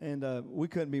people, and we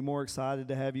couldn't be more excited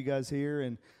to have you guys here,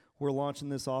 and we're launching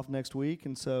this off next week.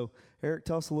 And so, Eric,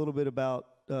 tell us a little bit about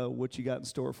what you got in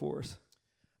store for us.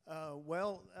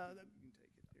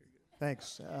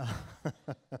 Thanks.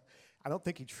 I don't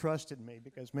think he trusted me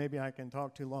because maybe I can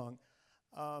talk too long.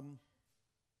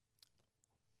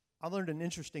 I learned an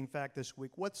interesting fact this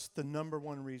week. What's the number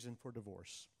one reason for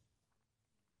divorce?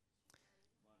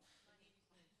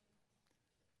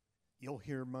 You'll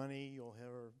hear money, you'll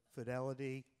hear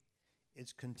fidelity.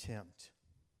 It's contempt.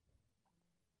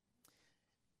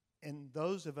 And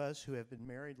those of us who have been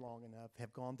married long enough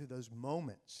have gone through those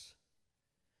moments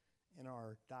in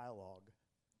our dialogue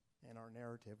and our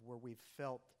narrative where we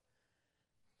felt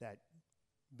that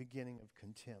beginning of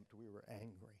contempt. We were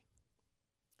angry.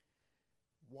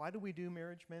 Why do we do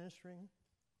marriage ministry?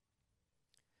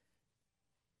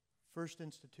 First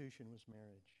institution was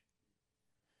marriage.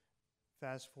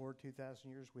 Fast forward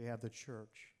 2,000 years, we have the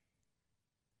church.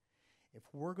 If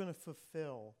we're going to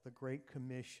fulfill the Great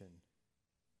Commission,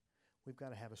 we've got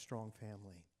to have a strong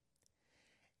family.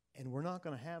 And we're not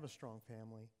going to have a strong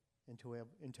family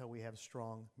until we have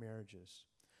strong marriages.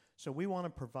 So we want to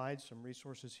provide some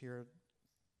resources here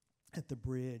at the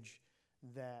Bridge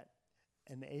that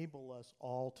enable us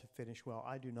all to finish well.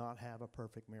 I do not have a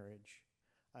perfect marriage.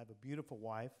 I have a beautiful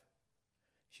wife.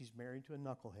 She's married to a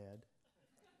knucklehead.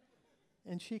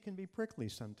 And she can be prickly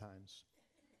sometimes.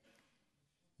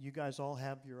 You guys all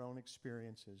have your own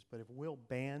experiences, but if we'll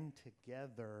band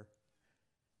together,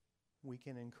 we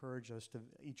can encourage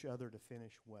each other to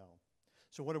finish well.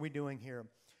 So what are we doing here?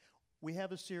 We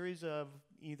have a series of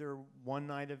either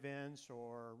one-night events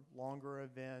or longer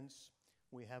events.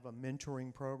 We have a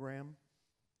mentoring program.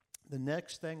 The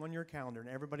next thing on your calendar, and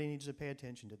everybody needs to pay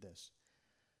attention to this,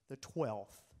 the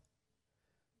 12th,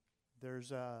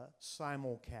 there's a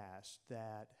simulcast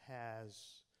that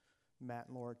has Matt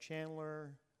and Laura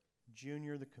Chandler,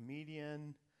 Junior the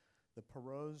comedian, the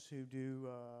Perot's who do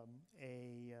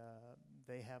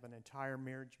they have an entire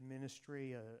marriage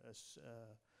ministry, an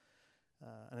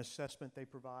assessment they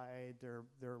provide.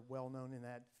 They're well known in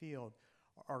that field.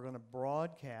 Are going to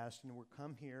broadcast, and we'll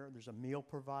come here. There's a meal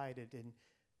provided, and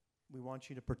we want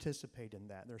you to participate in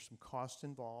that. There's some costs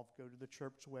involved. Go to the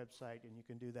church website, and you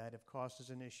can do that. If cost is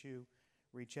an issue,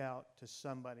 reach out to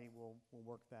somebody. We'll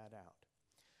work that out.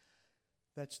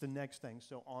 That's the next thing.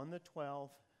 So on the 12th,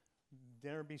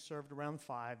 dinner will be served around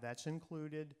 5. That's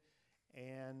included.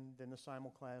 And then the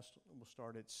simulclass will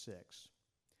start at 6.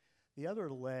 The other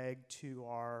leg to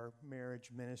our marriage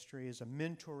ministry is a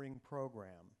mentoring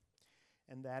program.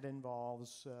 And that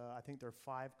involves, I think there are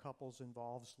 5 couples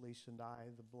involved, Lisa and I,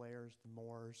 the Blairs, the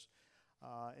Moores.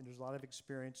 And there's a lot of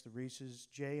experience, the Reeses,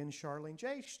 Jay and Charlene.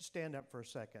 Jay, you should stand up for a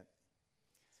second.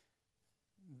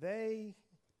 They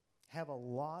have a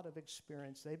lot of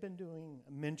experience. They've been doing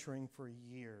mentoring for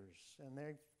years, and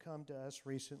they've come to us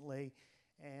recently.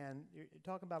 And you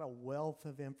talk about a wealth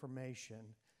of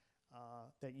information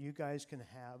that you guys can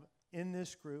have. In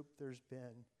this group, there's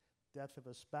been death of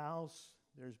a spouse.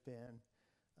 There's been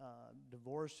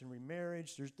divorce and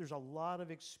remarriage. There's a lot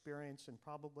of experience, and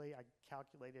probably I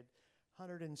calculated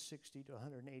 160 to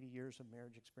 180 years of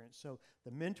marriage experience. So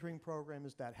the mentoring program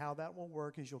is that. How that will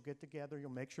work is you'll get together, you'll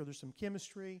make sure there's some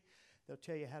chemistry, they'll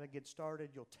tell you how to get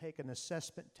started, you'll take an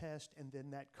assessment test, and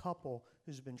then that couple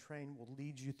who's been trained will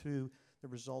lead you through the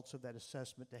results of that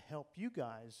assessment to help you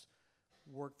guys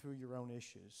work through your own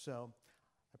issues. So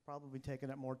I've probably taken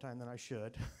up more time than I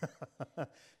should.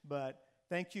 But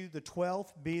thank you. The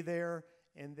 12th, be there,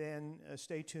 and then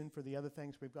stay tuned for the other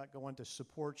things we've got going to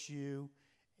support you.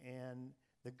 And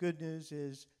the good news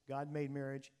is God made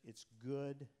marriage. It's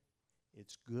good.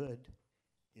 It's good.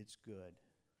 It's good.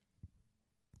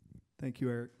 Thank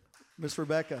you, Eric. Miss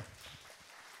Rebecca.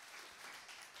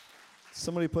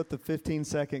 Somebody put the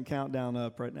 15-second countdown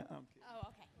up right now. Oh,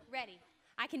 okay. Ready.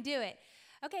 I can do it.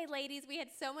 Okay, ladies, we had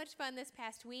so much fun this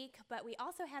past week, but we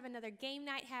also have another game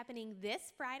night happening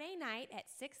this Friday night at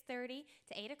 6:30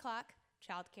 to 8 o'clock.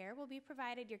 Childcare will be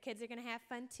provided. Your kids are going to have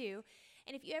fun, too.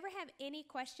 And if you ever have any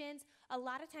questions, a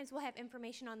lot of times we'll have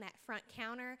information on that front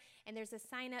counter, and there's a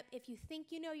sign up. If you think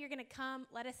you know you're going to come,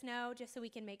 let us know just so we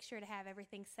can make sure to have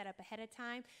everything set up ahead of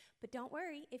time. But don't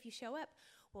worry, if you show up,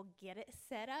 we'll get it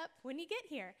set up when you get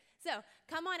here. So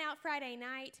come on out Friday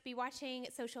night, be watching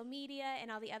social media and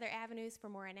all the other avenues for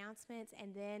more announcements,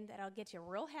 and then that'll get you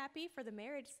real happy for the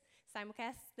marriage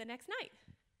simulcast the next night.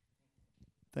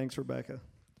 Thanks, Rebecca.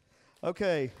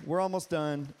 Okay, we're almost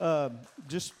done.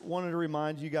 Just wanted to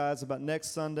remind you guys about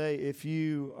next Sunday. If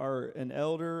you are an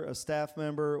elder, a staff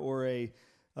member, or a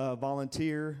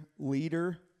volunteer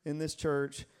leader in this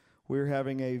church, we're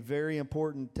having a very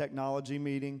important technology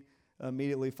meeting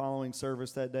immediately following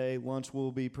service that day. Lunch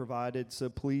will be provided, so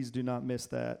please do not miss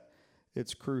that.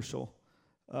 It's crucial.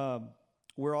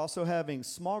 We're also having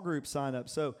small group sign-up.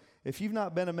 So if you've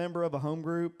not been a member of a home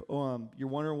group, you're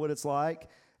wondering what it's like,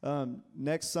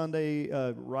 next Sunday,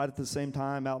 right at the same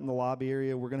time out in the lobby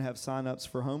area, we're going to have sign-ups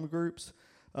for home groups.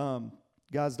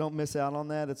 Guys, don't miss out on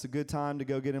that. It's a good time to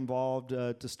go get involved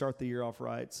to start the year off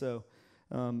right. So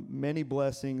many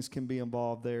blessings can be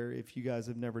involved there if you guys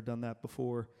have never done that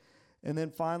before. And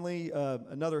then finally,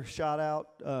 another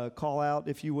shout-out, call-out,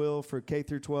 if you will, for K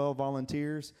through 12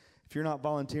 volunteers. If you're not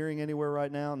volunteering anywhere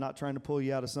right now, not trying to pull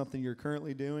you out of something you're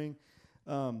currently doing,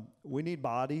 we need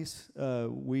bodies.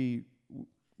 We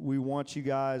want you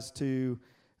guys to,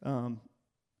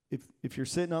 if you're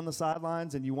sitting on the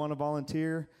sidelines and you want to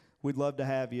volunteer, we'd love to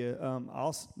have you.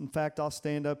 I'll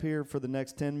stand up here for the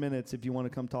next 10 minutes if you want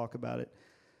to come talk about it.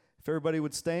 If everybody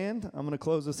would stand, I'm going to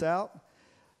close this out.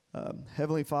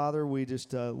 Heavenly Father, we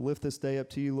just lift this day up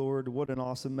to you, Lord. What an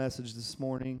awesome message this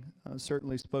morning.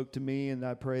 Certainly spoke to me, and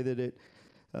I pray that it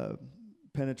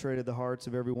penetrated the hearts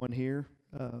of everyone here.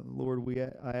 Lord,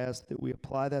 I ask that we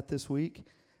apply that this week.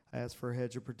 I ask for a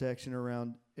hedge of protection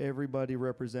around everybody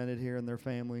represented here and their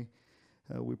family.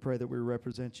 We pray that we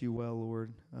represent you well,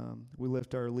 Lord. We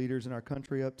lift our leaders in our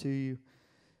country up to you.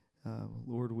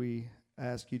 Lord, we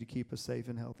ask you to keep us safe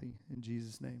and healthy. In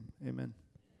Jesus' name, amen.